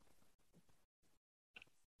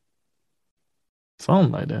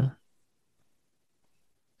like that.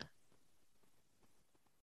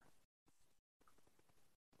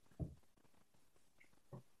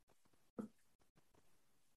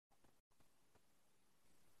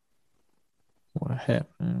 What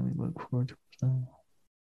happened? We look forward to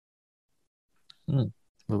it. Look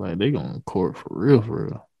like they going to court for real, for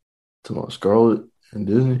real. Talking about Scarlett and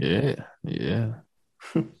Disney. Yeah.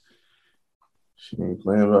 She ain't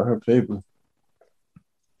playing about her paper.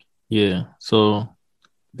 Yeah. So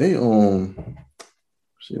they see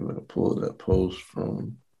if I can pull that post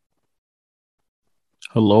from.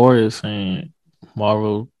 Her lawyer is saying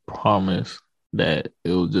Marvel promised that it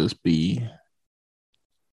will just be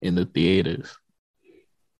in the theaters,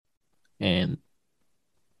 and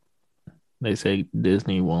they say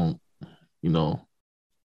Disney won't,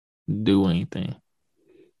 do anything,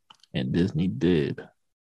 and Disney did.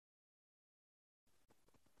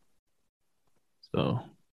 So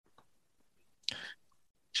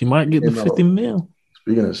she might get the 50 mil.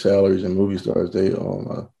 Speaking of salaries and movie stars, they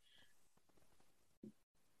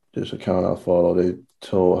this account I follow, they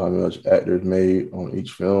told how much actors made on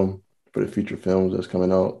each film for the feature films that's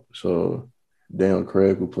coming out. So Daniel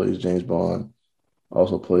Craig, who plays James Bond,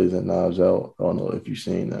 also plays in Knives Out. I don't know if you've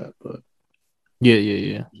seen that, but yeah.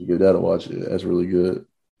 You give that a watch. That's really good.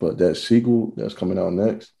 But that sequel that's coming out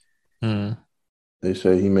next, they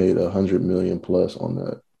say he made 100 million plus on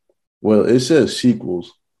that. Well, it says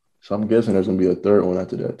sequels, so I'm guessing there's gonna be a third one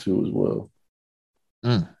after that too as well.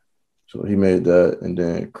 So he made that, and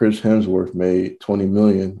then Chris Hemsworth made 20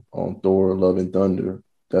 million on Thor: Love and Thunder.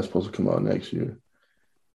 That's supposed to come out next year.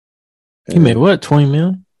 And he made what, 20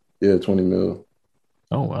 million? Yeah, 20 mil.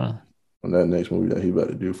 Oh wow! On that next movie that he about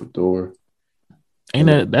to do for Thor.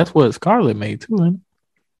 Ain't that's what Scarlett made too, ain't it?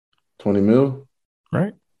 20 mil?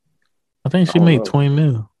 Right? I think she made 20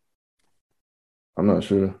 mil. I'm not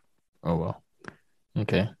sure. Oh well.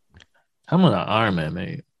 Okay. How much Iron Man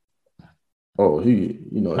made? Oh,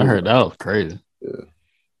 I heard that was crazy. Yeah.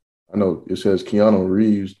 I know it says Keanu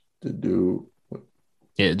Reeves, the dude.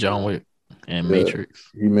 Yeah, John Wick and Matrix.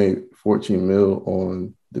 He made 14 mil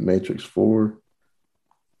on The Matrix 4.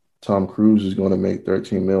 Tom Cruise is going to make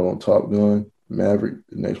 13 mil on Top Gun. Maverick,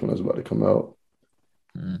 the next one is about to come out.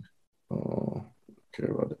 Care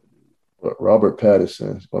about that. But Robert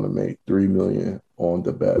Pattinson is going to make 3 million on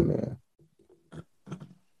The Batman.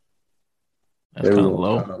 That's kind of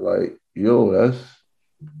low. Kind of like, yo, that's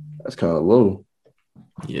kind of low.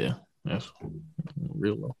 Yeah, that's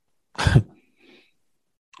real low.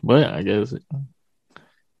 But I guess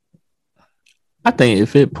I think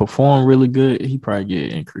if it performed really good, he probably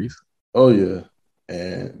get an increase. Oh yeah,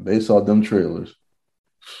 and based off them trailers,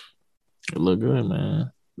 it look good,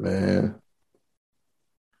 man. Man,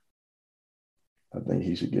 I think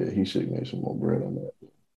he should make some more bread on that.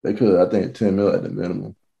 They could, I think, 10 mil at the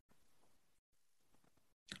minimum.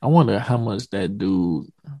 I wonder how much that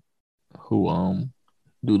dude who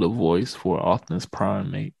do the voice for Optimus Prime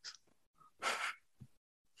makes.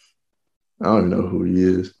 I don't even know who he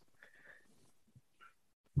is.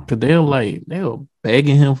 Cause they were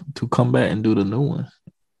begging him to come back and do the new one,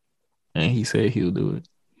 and he said he'll do it.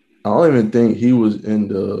 I don't even think he was in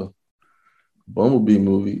the Bumblebee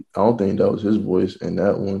movie. I don't think that was his voice in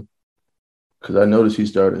that one, because I noticed he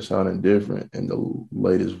started sounding different in the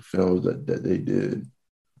latest films that they did.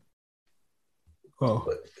 Oh,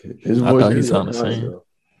 but his voice, I thought he sounded the same. Though.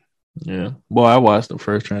 Yeah, boy, I watched the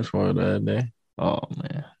first Transformer the other day. Oh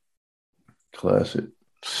man, classic.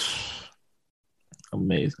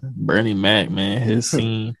 Amazing. Bernie Mac, man, his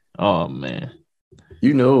scene. Oh man.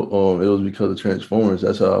 You know, it was because of Transformers.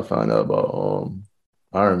 That's how I found out about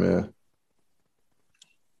Iron Man.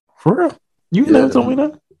 For real? You never told me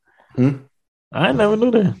that? I never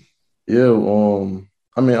knew that. Yeah,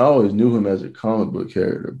 I mean, I always knew him as a comic book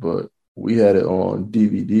character, but we had it on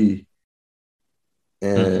DVD.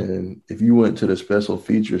 And if you went to the special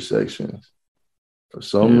features sections, for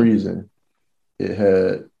some reason, it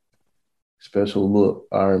had special look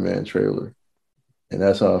Iron Man trailer. And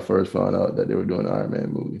that's how I first found out that they were doing an Iron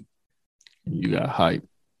Man movie. You got hype.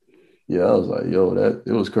 Yeah, I was like, yo, that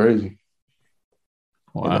it was crazy.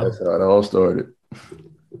 And Wow. that's how it all started.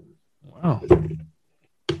 Wow.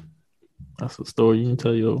 That's a story you can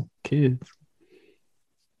tell your kids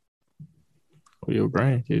or your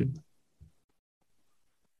grandkids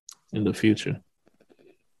in the future.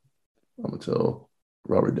 I'm gonna tell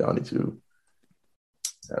Robert Downey too.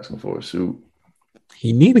 Asking for a suit.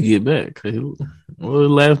 He need to get back. What was the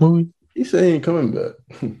last movie? He said he ain't coming back.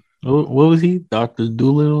 What was he? Dr.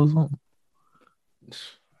 Doolittle or something?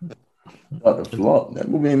 Dr. Flop. That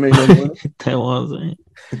movie ain't made no money. That's what I'm saying.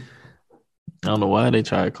 I don't know why they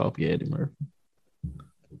try to copy Eddie Murphy.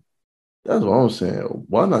 That's what I'm saying.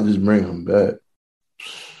 Why not just bring him back?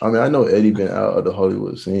 I mean, I know Eddie been out of the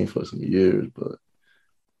Hollywood scene for some years, but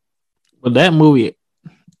But that movie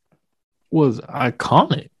was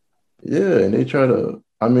iconic. yeah, and they try to.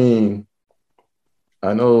 I mean,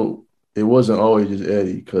 I know it wasn't always just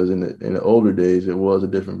Eddie because in the older days it was a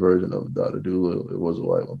different version of Doctor Dolittle. It was a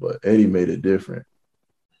white one, but Eddie made it different,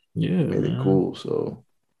 Yeah, made it man. cool. So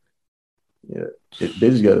yeah, they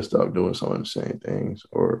just got to stop doing some of the same things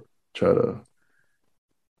or try to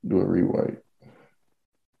do a rewrite.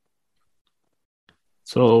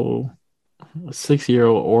 So a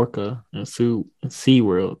 6-year-old orca in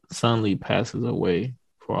SeaWorld suddenly passes away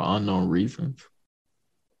for unknown reasons.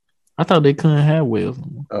 I thought they couldn't have whales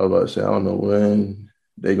anymore. I was about to say I don't know when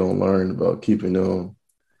they gonna learn about keeping them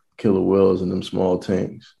killer whales in them small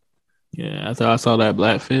tanks. Yeah, after I saw that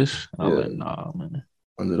blackfish, I was Yeah, like, nah, man.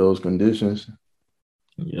 under those conditions,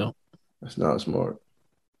 Yep. that's not smart.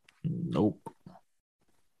 Nope.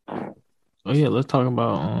 Oh yeah, let's talk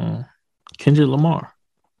about Kendrick Lamar.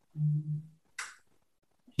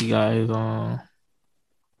 He got his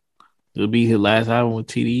it'll be his last album with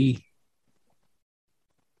TDE.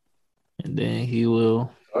 And then he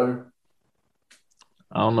will, I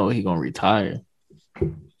don't know if he gonna retire,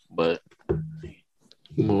 but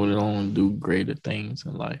moving on and do greater things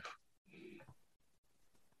in life.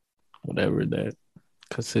 Whatever that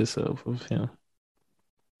consists of him.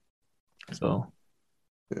 So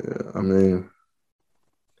Yeah, I mean,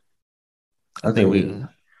 I I think think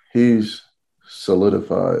he's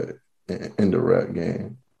solidified in the rap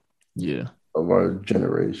game yeah. of our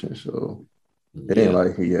generation. So it ain't Yeah.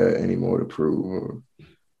 like he had any more to prove. Or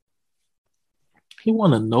He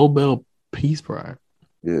won a Nobel Peace Prize.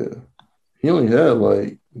 yeah, he only had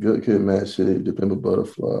like Good Kid, Mad City, To Pimp a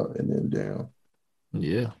Butterfly, and then Down.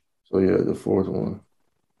 Yeah. So yeah, the fourth one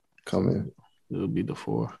coming. It'll be the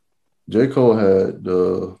 4. J. Cole had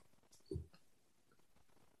the.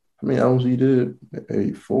 How many albums he did?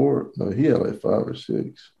 84? No, he had like 5 or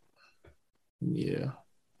 6. Yeah.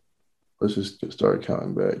 Let's just start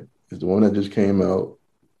counting back. It's the one that just came out.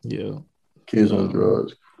 Yeah. Kids on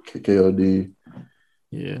Drugs, KOD,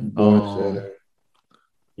 Yeah. Born Center.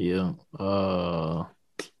 Yeah.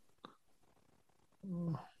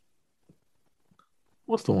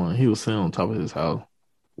 What's the one he was sitting on top of his house?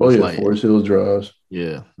 Oh It's yeah, like, Forest Hills Drives.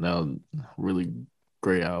 yeah, now really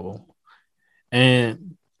great album.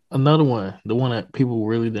 And another one, the one that people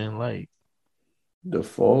really didn't like, The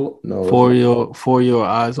Fall? No, it's for not. your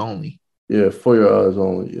eyes only. Yeah, For Your Eyes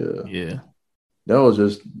Only. Yeah, Yeah, that was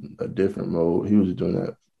just a different mode. He was doing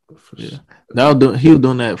that. yeah. He was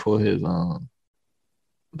doing that for his I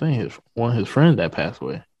think one of his friends that passed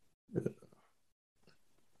away.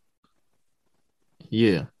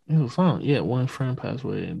 Yeah, it was some. Yeah, one friend passed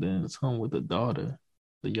away, and then some with the daughter,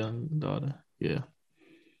 the young daughter. Yeah,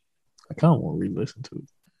 I kind of want to re-listen to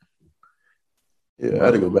it. Yeah, I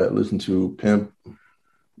had to go back and listen to Pimp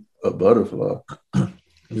a Butterfly. I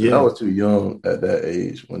Yeah, was too young at that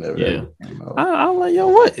age whenever yeah. that came out. I was like, yo,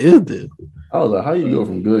 what is this? I was like, how you go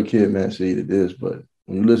from Good Kid, Man City to this? But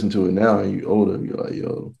when you listen to it now and you older, you're like,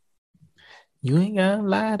 yo, You ain't gotta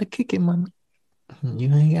lie to kick it, man.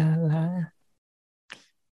 You ain't gotta lie.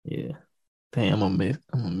 Yeah. Damn, I'm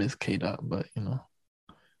gonna miss K Dot, but you know.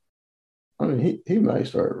 I mean, he may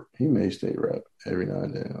stay rap every now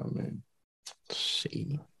and then. I mean,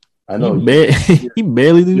 Shit. I know He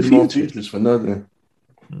barely do did more features. features for nothing.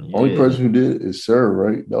 Yeah. Only person who did is Sir,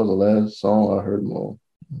 right? That was the last song I heard him on.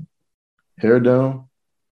 Hair Down.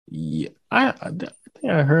 Yeah. I think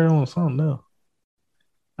I heard him on something else.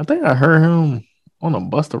 I think I heard him on a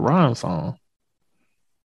Busta Rhymes song.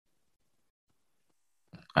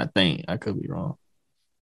 I think I could be wrong.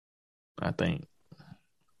 I think,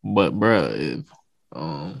 but bruh, if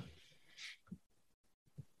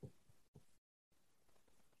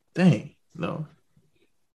dang no,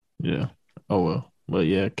 yeah, oh well, but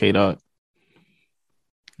yeah, K Dot,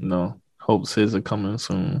 no, Hope SZA coming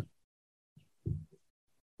soon.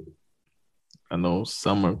 I know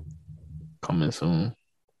Summer coming soon.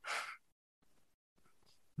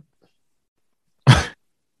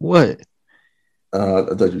 What? I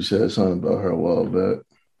thought you said something about her a while back.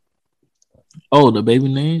 Oh, the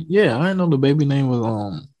baby name? Yeah, I didn't know the baby name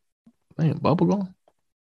was Bubblegum.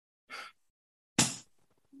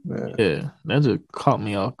 Man, Yeah, that just caught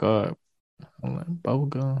me off guard. I'm like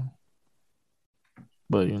Bubblegum,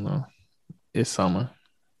 but it's summer.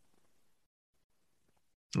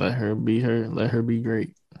 Let her be her. Let her be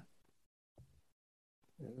great.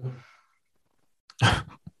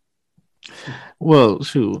 Well,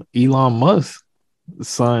 shoot, Elon Musk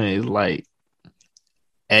son is like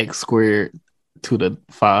X squared to the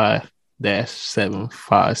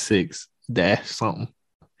 5-756 dash something.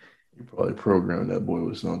 you probably programmed that boy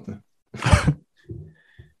with something.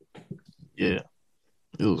 Yeah,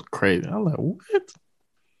 it was crazy. I'm like, what?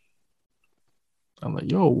 I'm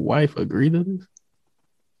like, your wife agreed to this?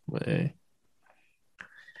 But hey,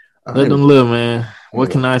 let them live, man. What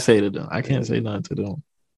can I say to them? I can't say nothing to them.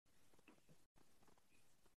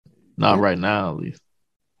 Not right now, at least.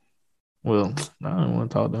 Well, I don't want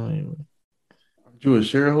to talk to them anyway. Aren't you a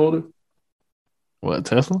shareholder? What,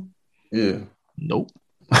 Tesla? Yeah. Nope.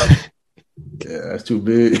 Yeah, that's too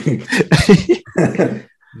big.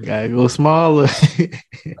 Gotta go smaller.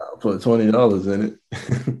 I'll put $20 in it.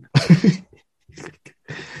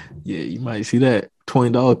 Yeah, you might see that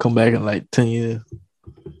 $20 come back in like 10 years.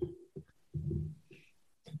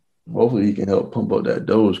 Hopefully, he can help pump up that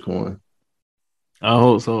Dogecoin. I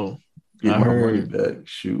hope so. Get I my heard. money back.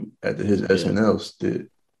 Shoot, after his SNL stint.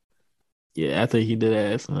 Yeah, after he did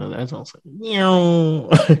that SNL, that's what I'm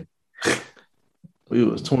saying. We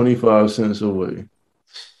was 25 cents away.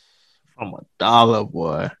 From $1,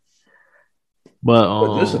 boy.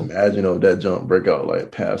 But Just imagine if that jump break out like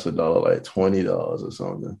past $1, like $20 or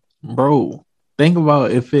something. bro, think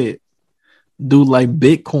about if it do like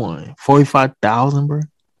Bitcoin, 45,000, bro.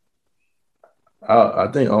 I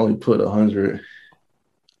think I only put 100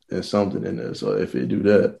 and something in there. So if it do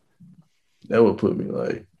that, that would put me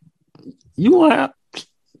like You want to have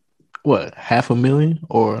what, 500,000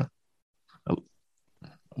 or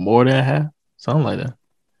more than half, something like that.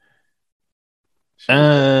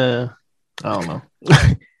 I don't know.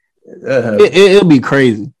 It'll be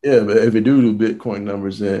crazy. Yeah, but if it do Bitcoin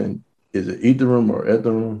numbers, then is it Ethereum or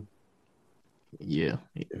Ethereum? Yeah.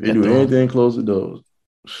 If it do anything close to those,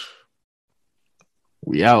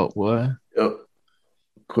 we out, boy. Yep.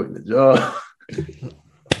 Quitting the job.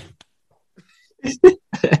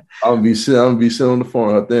 I'm gonna be sitting on the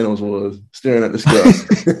phone how Thanos was, staring at the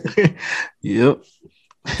sky. Yep.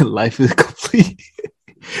 Life is complete.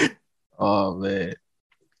 Oh man.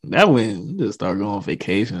 That when just start going on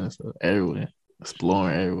vacations everywhere,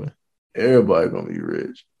 exploring everywhere. Everybody gonna be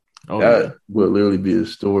rich. Oh, that would literally be a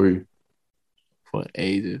story for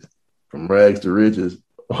ages. From rags to riches.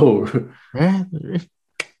 Oh, rags to riches.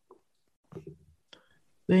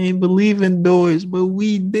 They ain't believe in doors, but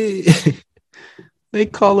we did. They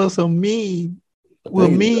call us a meme. We're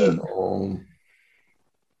mean.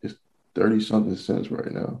 It's 30-something cents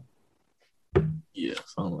right now. Yeah,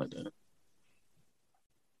 something like that.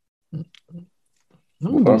 I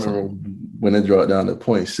remember when it dropped down to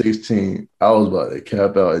 0.16, I was about to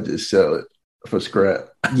cap out and just sell it for scrap.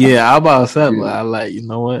 Yeah, I about to sell it. I like, you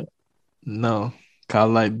know what? No, cause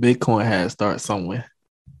like Bitcoin had to start somewhere.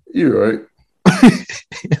 You're right.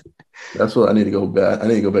 That's what I need to go back. I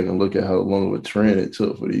need to go back and look at how long of a trend it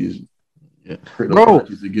took for these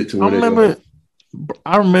cryptocurrencies to get to where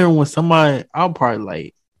I remember when somebody, I was probably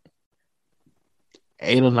like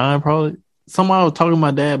 8 or 9, probably. Somebody was talking to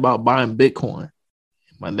my dad about buying Bitcoin.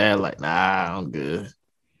 My dad like, nah, I'm good.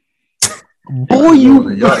 Boy, you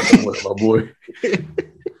my boy.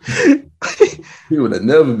 He would have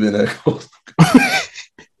never been that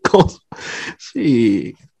close.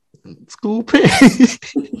 Shit. School pay.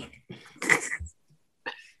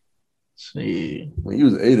 Shit. When he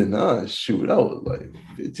was 8 or 9, shoot, that was like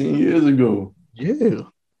 15 years ago. Yeah.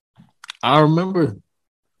 I remember.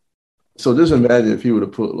 So just imagine if he would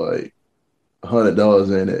have put like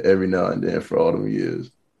 $100 in it every now and then for all them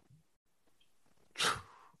years.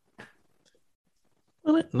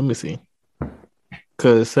 Let me see.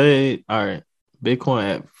 Cause say, all right, Bitcoin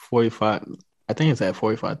at 45. I think it's at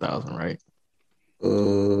 45,000, right?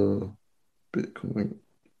 Bitcoin.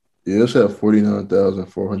 Yeah, it's at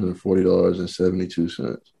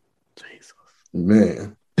 $49,440.72. Jesus,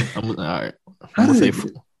 man. All right. I'm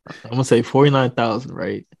gonna say 49,000,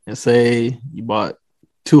 right? And say you bought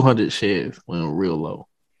 200 shares when it was real low.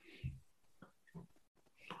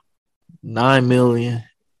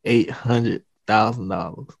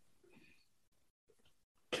 $9,800,000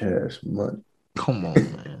 cash money. Come on,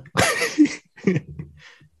 man.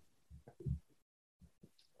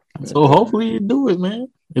 So hopefully you do it, man.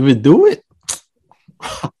 If it do it,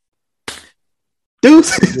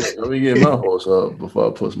 deuce. Let me get my horse up before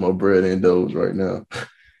I put some more bread in those right now.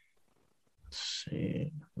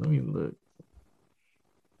 Shit. Let me look.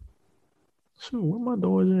 Shoot, where my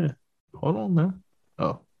doors at? Hold on now.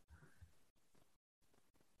 Oh.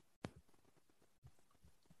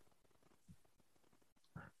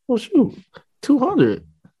 Oh shoot. 200.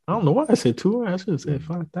 I don't know why I said 200. I should have said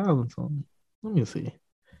 5,000 something. Let me see.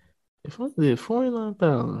 If I did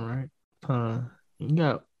 49,000, right? You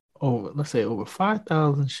got let's say over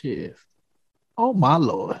 5,000 shares. Oh my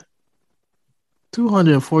lord.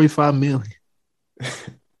 245 million.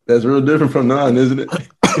 That's real different from 9, isn't it?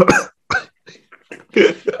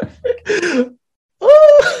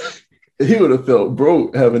 He would have felt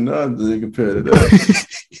broke having 9 compared to that.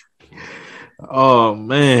 Oh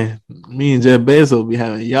man, me and Jeff Bezos be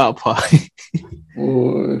having a yacht party.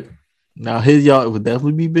 Boy, Now his yacht would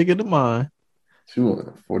definitely be bigger than mine,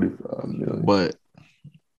 245 million. but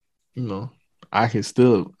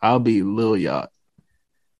I'll be little yacht.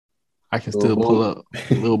 I can Little still pull boat.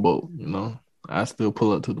 up little boat. I still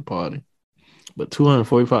pull up to the party. But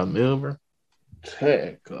 245 million, bro.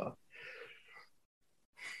 Heck,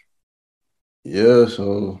 Yeah,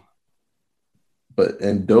 so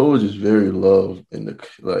and Doge is very loved in it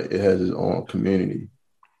has its own community.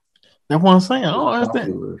 that's what I'm saying. I don't It's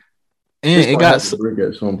understand. popular. And It's it gonna got have to break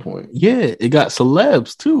at some point. it got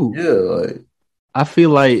celebs too. Yeah, like I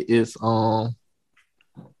feel like it's Lord,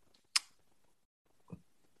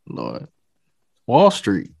 Wall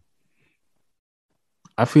Street.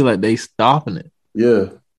 I feel like they stopping it. yeah,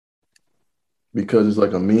 because it's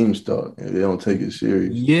like a meme stock and they don't take it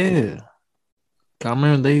serious. Yeah. I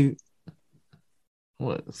remember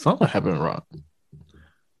something happened in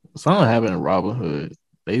Robinhood.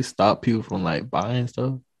 They stopped people from like buying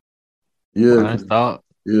stuff. Yeah, Buying stock.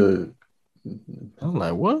 yeah, I'm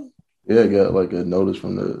like, what? yeah. I got like a notice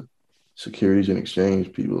from the Securities and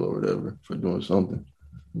Exchange people or whatever for doing something.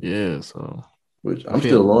 Yeah, so Which I'm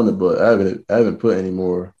still on it, but I haven't put any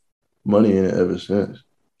more money in it ever since.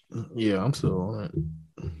 Yeah, I'm still on it.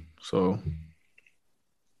 So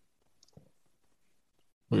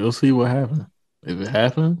we'll see what happens. If it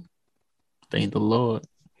happens, thank the Lord.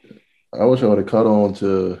 I wish I would have caught on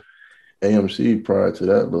to AMC prior to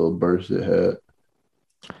that little burst it had,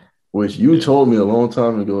 which you told me a long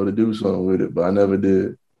time ago to do something with it, but I never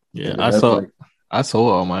did. Yeah, And it happened I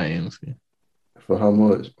sold all my AMC. for how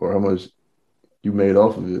much or how much you made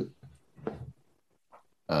off of it.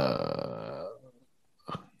 I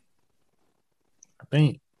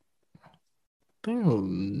think it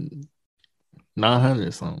was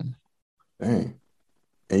 900 something. Dang.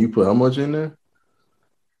 And you put how much in there?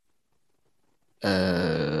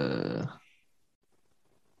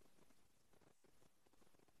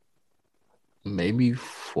 Maybe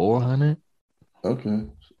 400. Okay.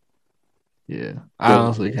 Yeah, I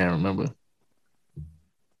honestly can't remember.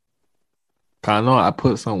 I know I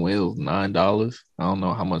put somewhere it was $9. I don't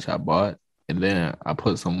know how much I bought, and then I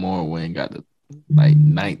put some more when it got to like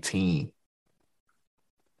 19.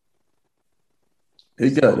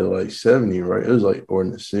 It got to like 70, right? It was like or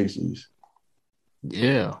in the 60s.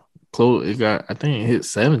 Yeah, close. It got. I think it hit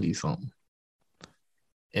 70 something,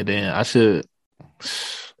 and then I should.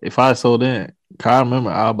 If I sold in, I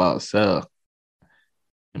remember I was about to sell,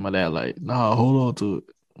 and my dad like, nah, hold on to it.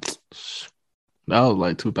 That was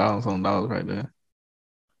like $2,000 something right there.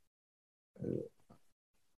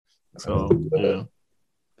 So yeah.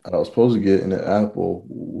 I was supposed to get in the Apple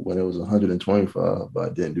when it was 125, but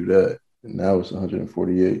I didn't do that. And now it's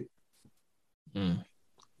 148.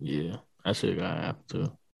 Yeah, I should have got an Apple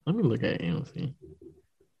too. Let me look at AMC.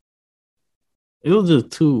 It was just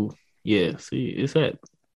two. Yeah, see, it's at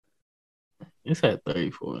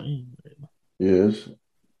 34. Yeah, it's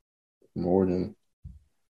more than.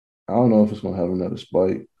 I don't know if it's gonna have another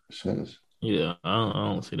spike since. Yeah, I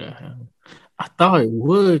don't see that happening. I thought it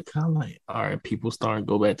would kind of like, all right, people starting to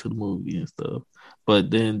go back to the movie and stuff, but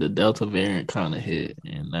then the Delta variant kind of hit,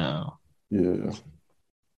 and now Yeah,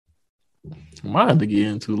 I might have to get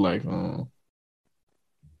into like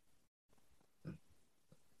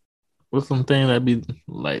what's something that be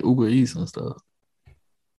like Uber Eats and stuff.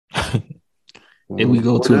 If we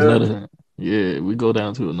go to another, we go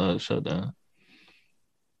down to another shutdown.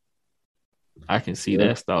 I can see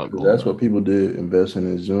that stock going. That's what people did investing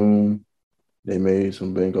in Zoom. They made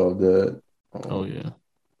some bank off that. Oh yeah,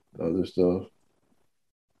 other stuff.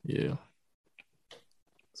 Yeah.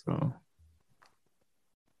 So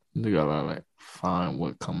they gotta like find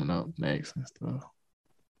what coming up next and stuff.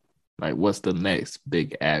 Like what's the next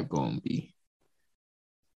big app gonna be?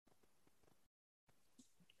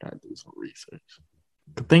 Gotta do some research.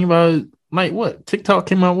 Think about it, like what? TikTok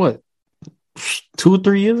came out what? 2 or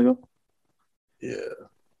 3 years ago? Yeah.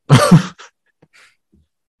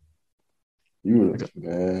 You were,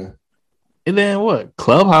 man. And then what?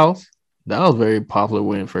 Clubhouse. That was very popular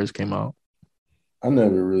when it first came out. I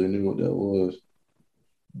never really knew what that was.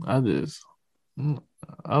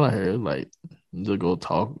 All I heard like to go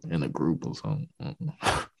talk in a group or something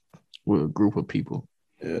with a group of people.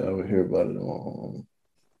 Yeah, I would hear about it on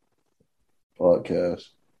podcasts.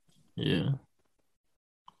 Yeah.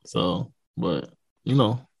 So, but you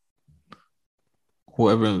know,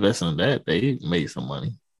 whoever invested in that, they made some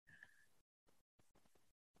money.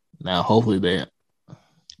 Now, hopefully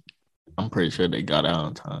I'm pretty sure they got out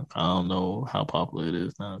in time. I don't know how popular it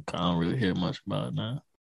is now. I don't really hear much about it now.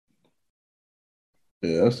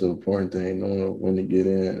 Yeah, that's the important thing, knowing when to get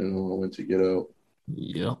in and knowing when to get out.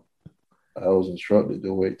 Yep. I was instructed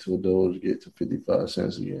to wait till those get to 55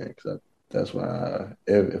 cents again because that's when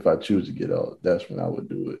if I choose to get out, that's when I would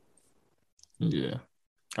do it. Yeah.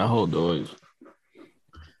 I hold those.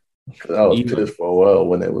 Because I was pissed for a while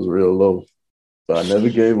when it was real low, but I never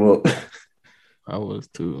gave up. I was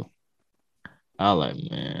too. I like,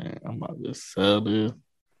 man, I'm about to sell this,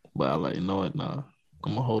 but I like, you know what? Nah,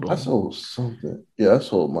 I'm gonna hold on. I sold something. Yeah, I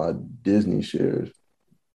sold my Disney shares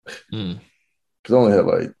because I only had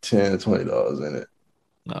like $10, $20 in it.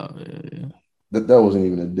 Oh, yeah. That wasn't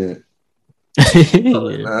even a dent.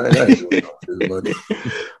 Yeah. Man, I ain't doing this money.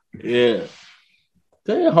 Yeah.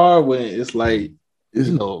 It's hard when it's like,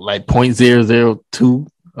 you know, like 0.002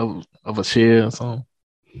 of a share or something.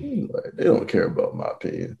 Like, they don't care about my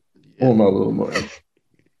opinion or my little money.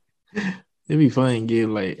 It'd be fun and get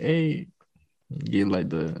like, hey, get like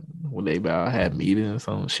the when they about have meetings or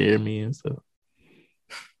something, share me and stuff.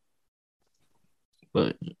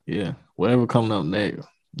 But yeah, whatever coming up next,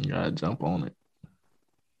 you gotta jump on it.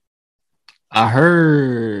 I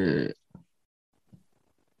heard,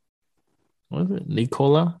 what is it?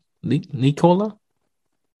 Nicola?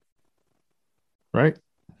 Right?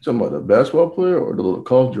 Talking about the basketball player or the little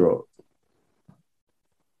cough drop?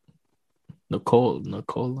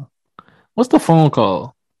 Nicola. What's the phone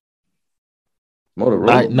call?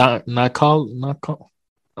 Motorola? Not call.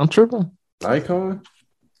 I'm tripping. Nikon?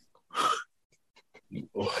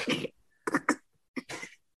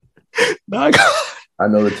 I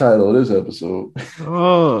know the title of this episode.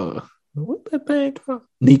 Oh, what that thing called?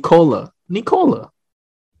 Nicola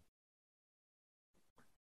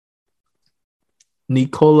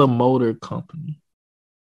Motor Company.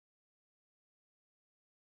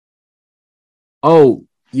 Oh,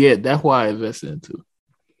 yeah, that's why I invested into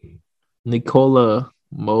Nicola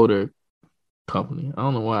Motor Company. I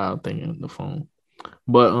don't know why I'm thinking the phone.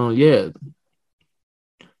 But yeah,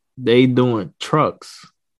 they doing trucks,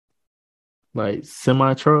 like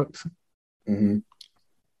semi trucks. Mm-hmm.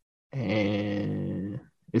 And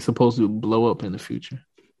it's supposed to blow up in the future.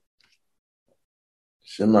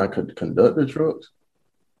 Semiconductor trucks?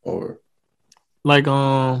 Or like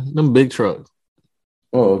them big trucks.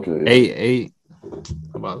 Oh, okay. Yeah. Eight.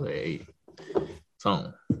 About the 8.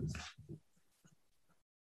 Something.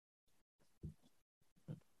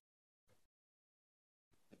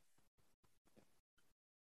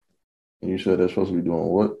 And you said they're supposed to be doing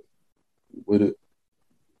what with it?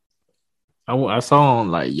 I saw on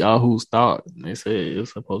like Yahoo stock. They said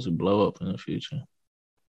it's supposed to blow up in the future.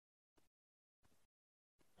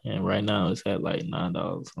 And right now it's at like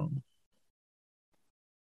 $9 something.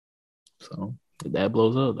 So if that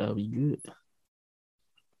blows up, that'll be good.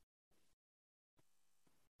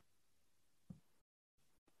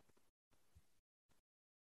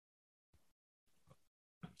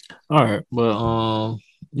 All right, but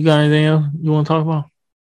you got anything else you want to talk about?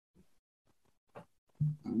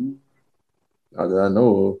 Not that I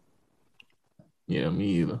know of. Yeah, me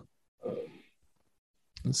either.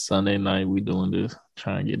 It's Sunday night, we doing this,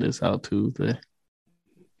 trying to get this out Tuesday.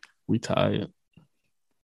 We tired.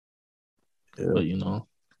 Yeah. But you know,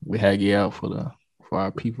 we had to get out for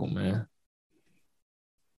our people, man.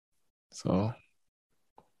 So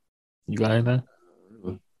you got anything?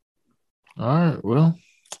 All right, well,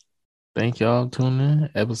 thank y'all tuning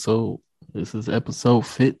in. This is episode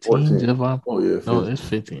 15. Oh yeah, 15. No, it's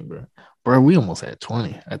 15, bro. Bro, we almost at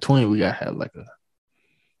 20. At 20, we gotta have like a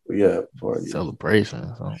party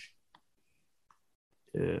celebration. So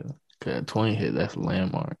yeah, cause at 20 hit, that's a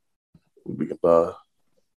landmark. We can buy,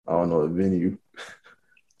 I don't know, a venue.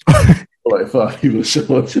 Like 5 people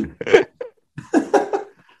show up.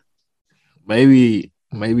 Maybe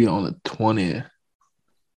on the 20th,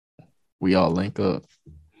 we all link up.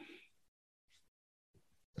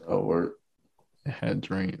 That'll work. Had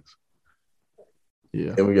drinks.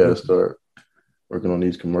 Yeah. And we gotta start working on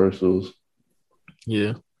these commercials,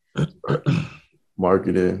 Yeah.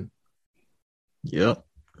 marketing. Yep.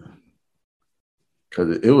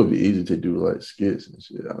 Because it would be easy to do like skits and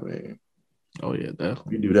shit. I mean, Oh yeah,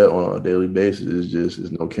 definitely. we do that on a daily basis. It's just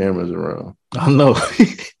there's no cameras around. I know. I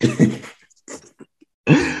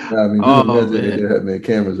mean, just Oh imagine if man. there had been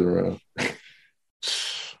cameras around.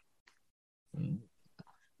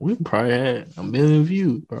 We probably had 1 million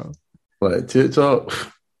views, bro. Like TikTok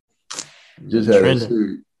just had a Trending.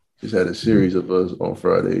 series. Just had a series of us on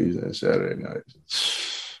Fridays and Saturday nights.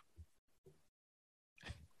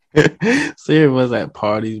 Siri was at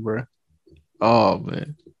parties, bro. Oh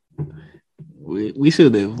man. We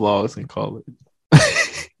should have vlogs in college.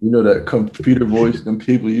 You know that computer voice them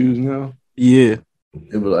people use now? Yeah.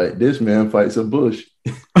 It was like, this man fights a bush.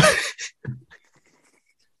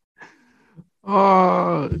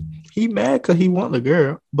 Oh, he mad because he want the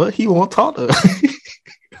girl, but he won't talk to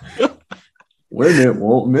her. Women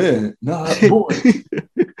want men, not boys.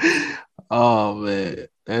 Oh man,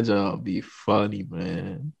 that job be funny,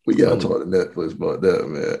 man. We gotta talk to Netflix about that,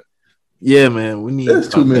 man. Yeah, man. We need That's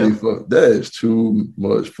to too talk many that. fun. That is too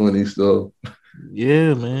much funny stuff.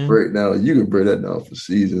 Yeah, man. Break down. You can break that down for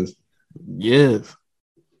seasons. Yes.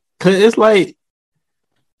 Cause it's like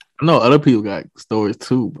I know other people got stories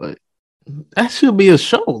too, but that should be a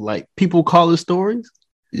show. Like people call it stories.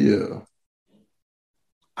 Yeah.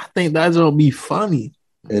 I think that's gonna be funny.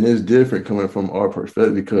 And it's different coming from our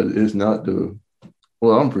perspective because it's not the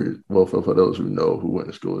well, I'm pretty well for those who know who went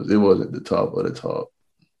to schools, it wasn't the top of the top.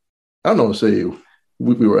 I don't say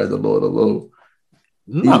we were at the low of the low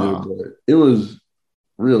either, Nah. but it was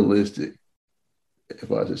realistic.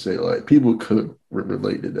 If I should say, like people could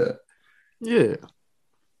relate to that Yeah.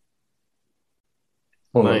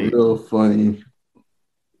 on a Like real funny.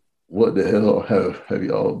 What the hell have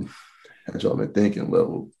y'all been thinking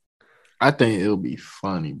level? I think it'll be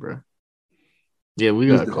funny, bro. Yeah, we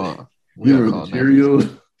gotta call. We You gotta remember call the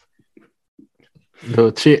Netflix.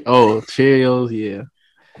 Cheerios? Cheerios, yeah.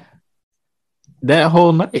 That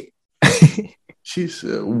whole night. She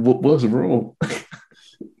said, "What's wrong?"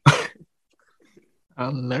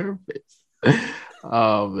 I'm nervous.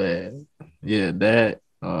 Oh man. Yeah, that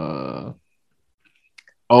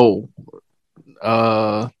oh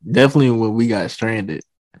definitely when we got stranded.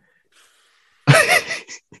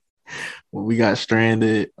 When we got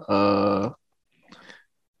stranded,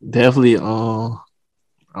 definitely I don't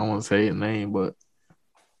want to say his name, but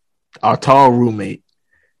our tall roommate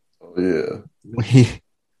Oh yeah. when he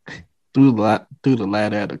threw the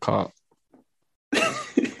ladder at the cop.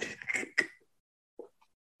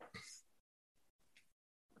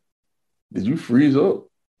 Did you freeze up?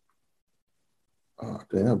 Oh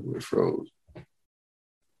damn, boy froze.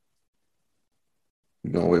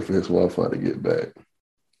 We're gonna wait for his Wi-Fi to get back.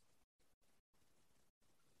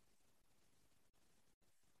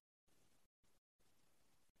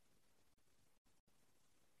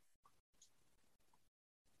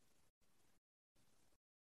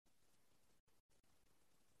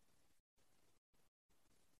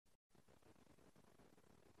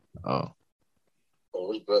 Oh,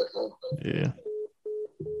 Oh, it's back, huh? yeah.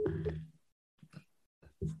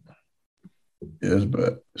 Yeah, it's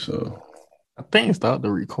back. So I think it stopped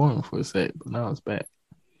the recording for a sec, but now it's back.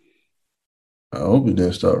 I hope it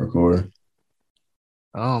didn't stop recording.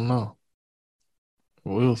 I don't know.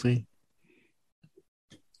 We'll see.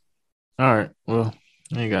 All right. Well,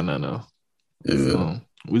 I ain't got nothing else. Yeah.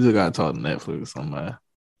 We just gotta talk to Netflix or somebody.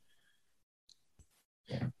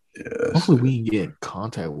 Yeah. Hopefully we can get in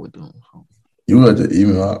contact with them. You got the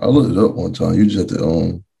email. I looked it up one time. You just had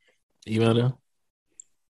to Email them.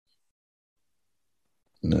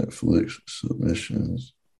 Netflix submission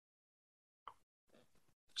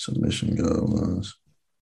guidelines.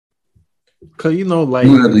 Cause like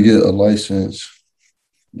You had to get a license,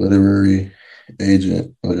 literary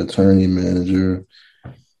agent, like attorney, manager.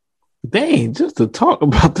 dang, just to talk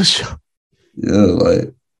about the show. Yeah,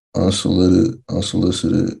 like unsolicited.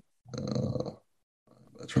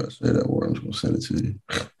 I try to say that word. I'm just gonna send it to you.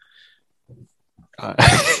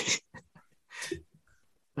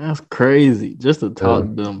 That's crazy. Just to talk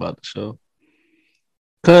to them about the show.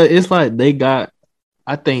 Cause it's like they got,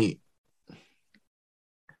 I think,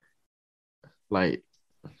 like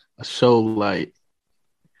a show like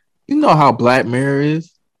how Black Mirror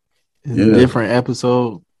is? Yeah. Different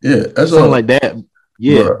episode. Yeah, that's something like that.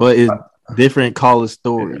 Yeah, bro, but it's different college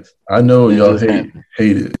stories. Yeah. I know y'all hate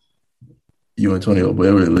it, you Antonio, but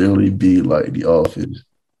it would literally be like The Office.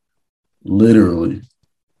 Literally.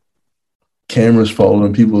 Cameras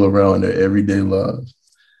following people around their everyday lives.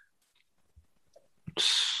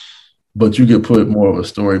 but you could put more of a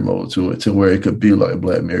story mode to it, to where it could be like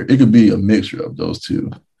Black Mirror. It could be a mixture of those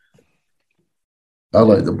two. I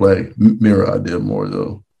like the Black Mirror idea more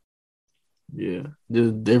though. Yeah,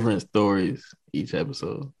 just different stories each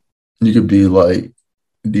episode. You could be like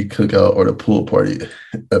the cookout or the pool party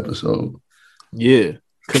episode. Yeah,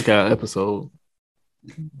 cookout episode,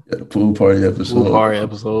 Yeah, the pool party episode. pool party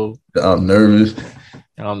episode. I'm nervous.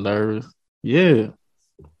 I'm nervous. Yeah,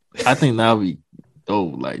 I think that'll be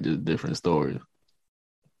dope. Like just different stories.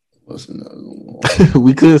 What's another one?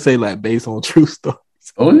 We could say like based on true stories,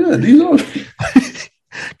 Oh yeah, these are.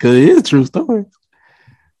 because it is true stories.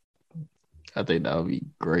 I think that would be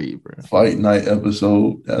great, bro. Fight night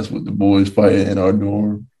episode. That's what the boys fighting in our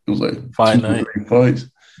dorm. It was like Fight two night. or three fights.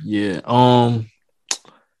 Yeah.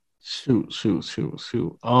 Shoot.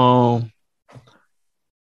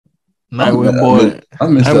 Night with boy. I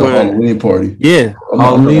missed Night that with- Halloween party. Yeah, I'm not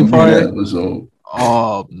Halloween gonna be that party. episode.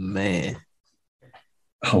 Oh man,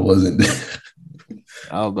 I wasn't there.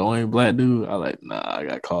 I was the only black dude. I like, nah, I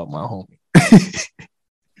got called my homie.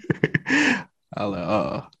 I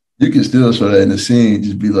like, You can still show that in the scene.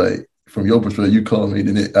 Just be like, from your perspective, you call me,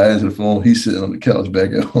 then I answer the phone. He's sitting on the couch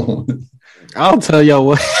back at home. I'll tell y'all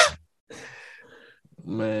what,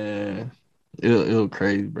 man, it was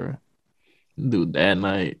crazy, bro. Dude, that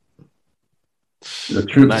night, The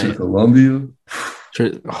trip to Columbia,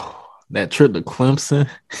 that trip to Clemson,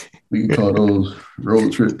 we can call those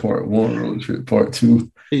road trip part 1, road trip part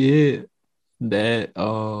 2. yeah, that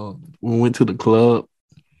we went to the club,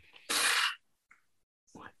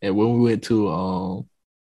 and when we went to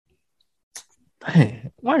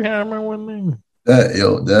dang, why can't I remember what name?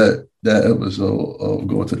 That episode of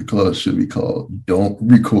going to the club should be called "Don't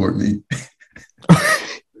Record Me."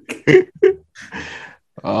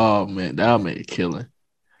 Oh man, that'll make a killing.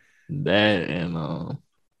 That and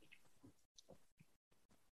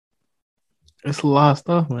it's a lot of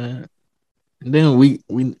stuff, man. And then we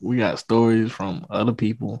got stories from other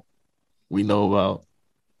people we know about.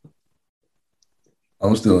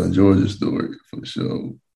 I'm still in Georgia story for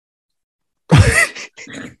sure.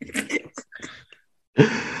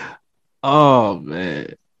 Oh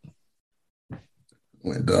man,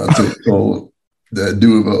 When Dante told that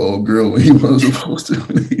dude about old girl when he wasn't supposed to,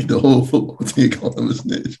 the whole football team called him a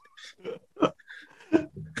snitch. I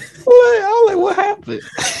was like, what happened?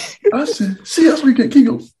 I said, "See, that's where you get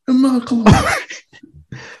Kingo in my club."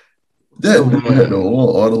 That dude had to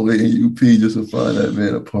walk all the way in UP just to find that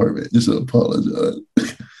man apartment, just to apologize.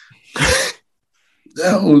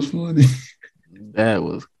 That was funny. That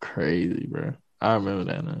was crazy, bro. I remember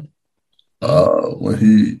that night. When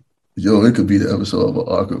it could be the episode of an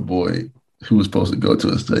awkward boy who was supposed to go to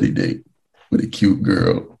a study date with a cute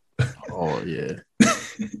girl. Oh yeah.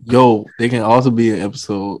 Yo, they can also be an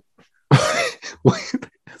episode.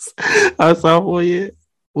 I saw one yet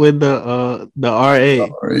with the RA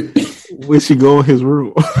All right. when she go in his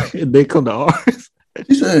room and they come to ours.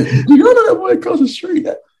 He said, "You know that boy across the street?"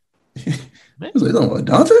 He was like, "No, what,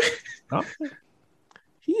 Dante?"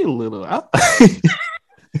 He a little out.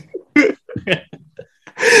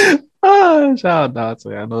 Shout out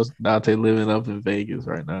Dante. I know Dante living up in Vegas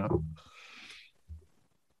right now.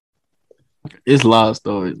 It's a lot of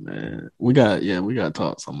stories, man. We got to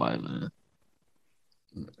talk to somebody, man.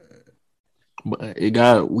 But we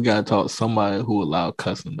got to talk to somebody who allow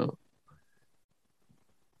cussing though.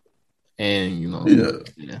 And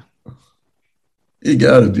Yeah. It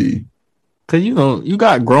gotta be. Cause you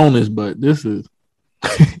got grownness, but this is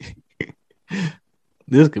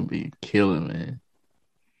this could be killing, man.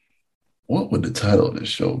 What would the title of the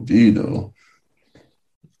show be, though?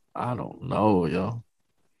 I don't know, yo.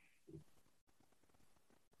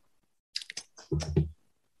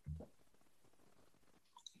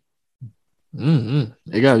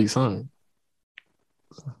 It gotta be something.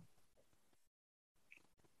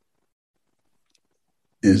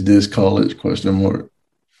 Is this college? Question mark.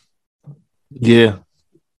 Yeah,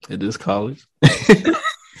 it is college.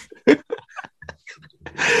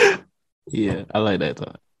 Yeah, I like that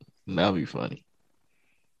time. That'll be funny.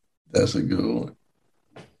 That's a good one.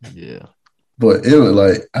 Yeah. But it was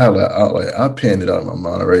like I panned it out in my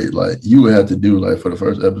mind already. Like you would have to do like for the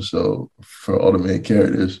first episode for all the main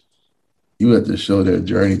characters, you have to show their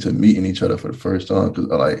journey to meeting each other for the first time. Because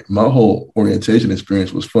like my whole orientation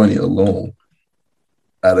experience was funny alone.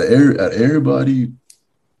 Out of everybody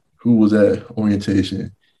who was at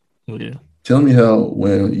orientation, Yeah. tell me how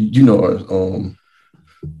when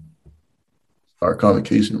our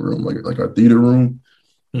convocation room, like our theater room,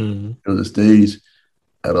 Mm-hmm. it was a stage.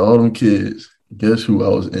 Out of all them kids, guess who I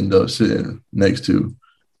was end up sitting next to?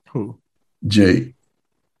 Who? Jake.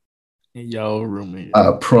 And y'all roommate.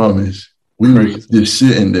 I promise. We was Crazy. just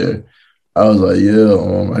sitting there. I was like, yeah,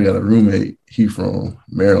 I got a roommate. He from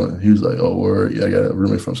Maryland. He was like, oh, word. Yeah, I got a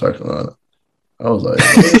roommate from South Carolina. I was like,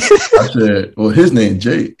 I said, well, his name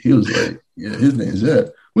Jake. He was like, yeah, his name's Zach.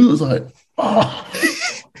 We was like, oh.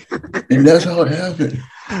 And that's how it happened.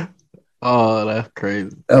 Oh, that's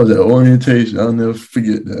crazy. That was at orientation. I'll never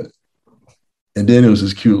forget that. And then it was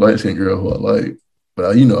this cute light skinned girl who I like.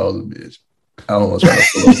 But you know I was a bitch. I don't want to try to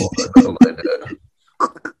pull up on her like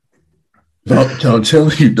that. I'm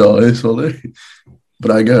telling you, dog, it's hilarious. But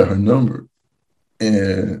I got her number.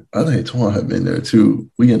 And I think Twan had been there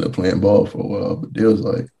too. We ended up playing ball for a while, but there was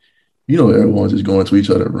like, everyone's just going to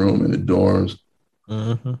each other's room in the dorms.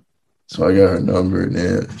 Mm-hmm. So I got her number, and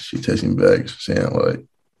then she texted me back saying like,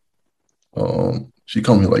 she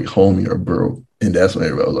called me like homie or bro, and that's when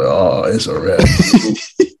everybody was like, oh, it's a wrap.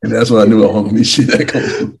 And that's when I knew I wasn't gonna be shit that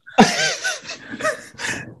close.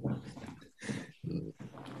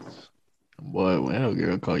 Boy, when that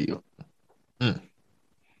girl call you.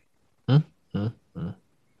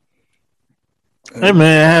 Hey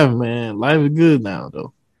man, life is good now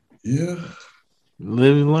though. Yeah.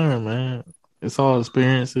 Live and learn, man. It's all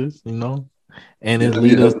experiences, And it The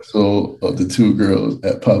lead us. episode of the two girls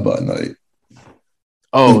at Popeye night.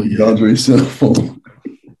 Oh yeah. DeAndre's cell phone.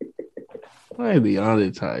 Maybe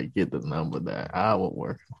DeAndre try to get the number that I would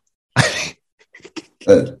work.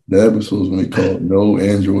 The episodes when we called No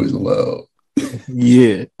Androids Allowed.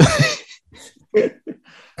 Yeah.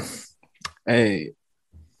 Hey.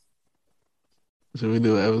 Should we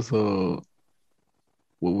do an episode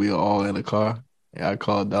where we are all in the car? And I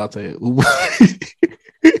called Dante Uber.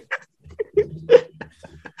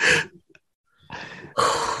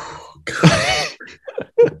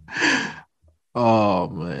 Oh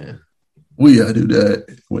man. We gotta do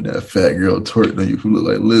that when that fat girl twerked on you who looked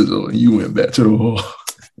like Lizzo and you went back to the wall.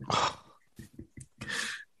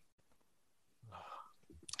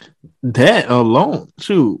 That alone,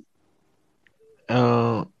 shoot.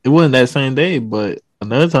 It wasn't that same day, but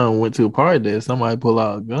another time we went to a party there, somebody pulled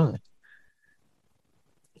out a gun.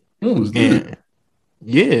 What was that?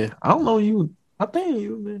 Yeah, I don't know you. I think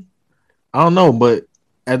you, man. I don't know, but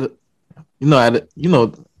the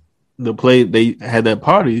play they had that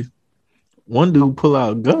party. One dude pulled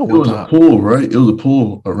out a gun. It was a pool, right? It was a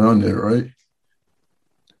pool around there, right?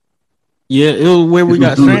 Yeah, it was where we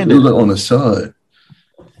got stranded. It was like on the side.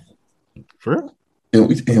 For real?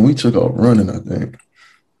 And we took off running, I think.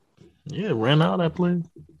 Yeah, ran out of that place.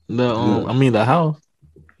 The house.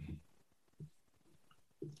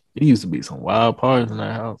 It used to be some wild parties in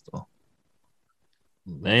that house, though.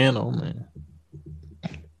 Man, oh man.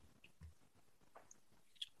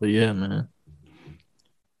 But yeah, man.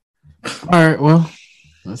 All right, well,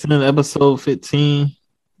 that's in episode 15.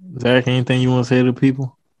 Zach, anything you want to say to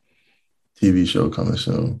people? TV show coming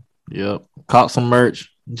soon. Yep. Cop some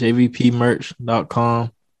merch,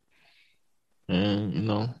 jvpmerch.com.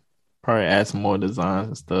 And, probably add some more designs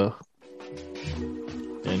and stuff.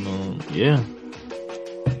 And, yeah.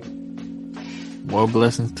 More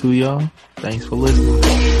blessings to y'all. Thanks for listening.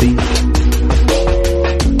 Peace.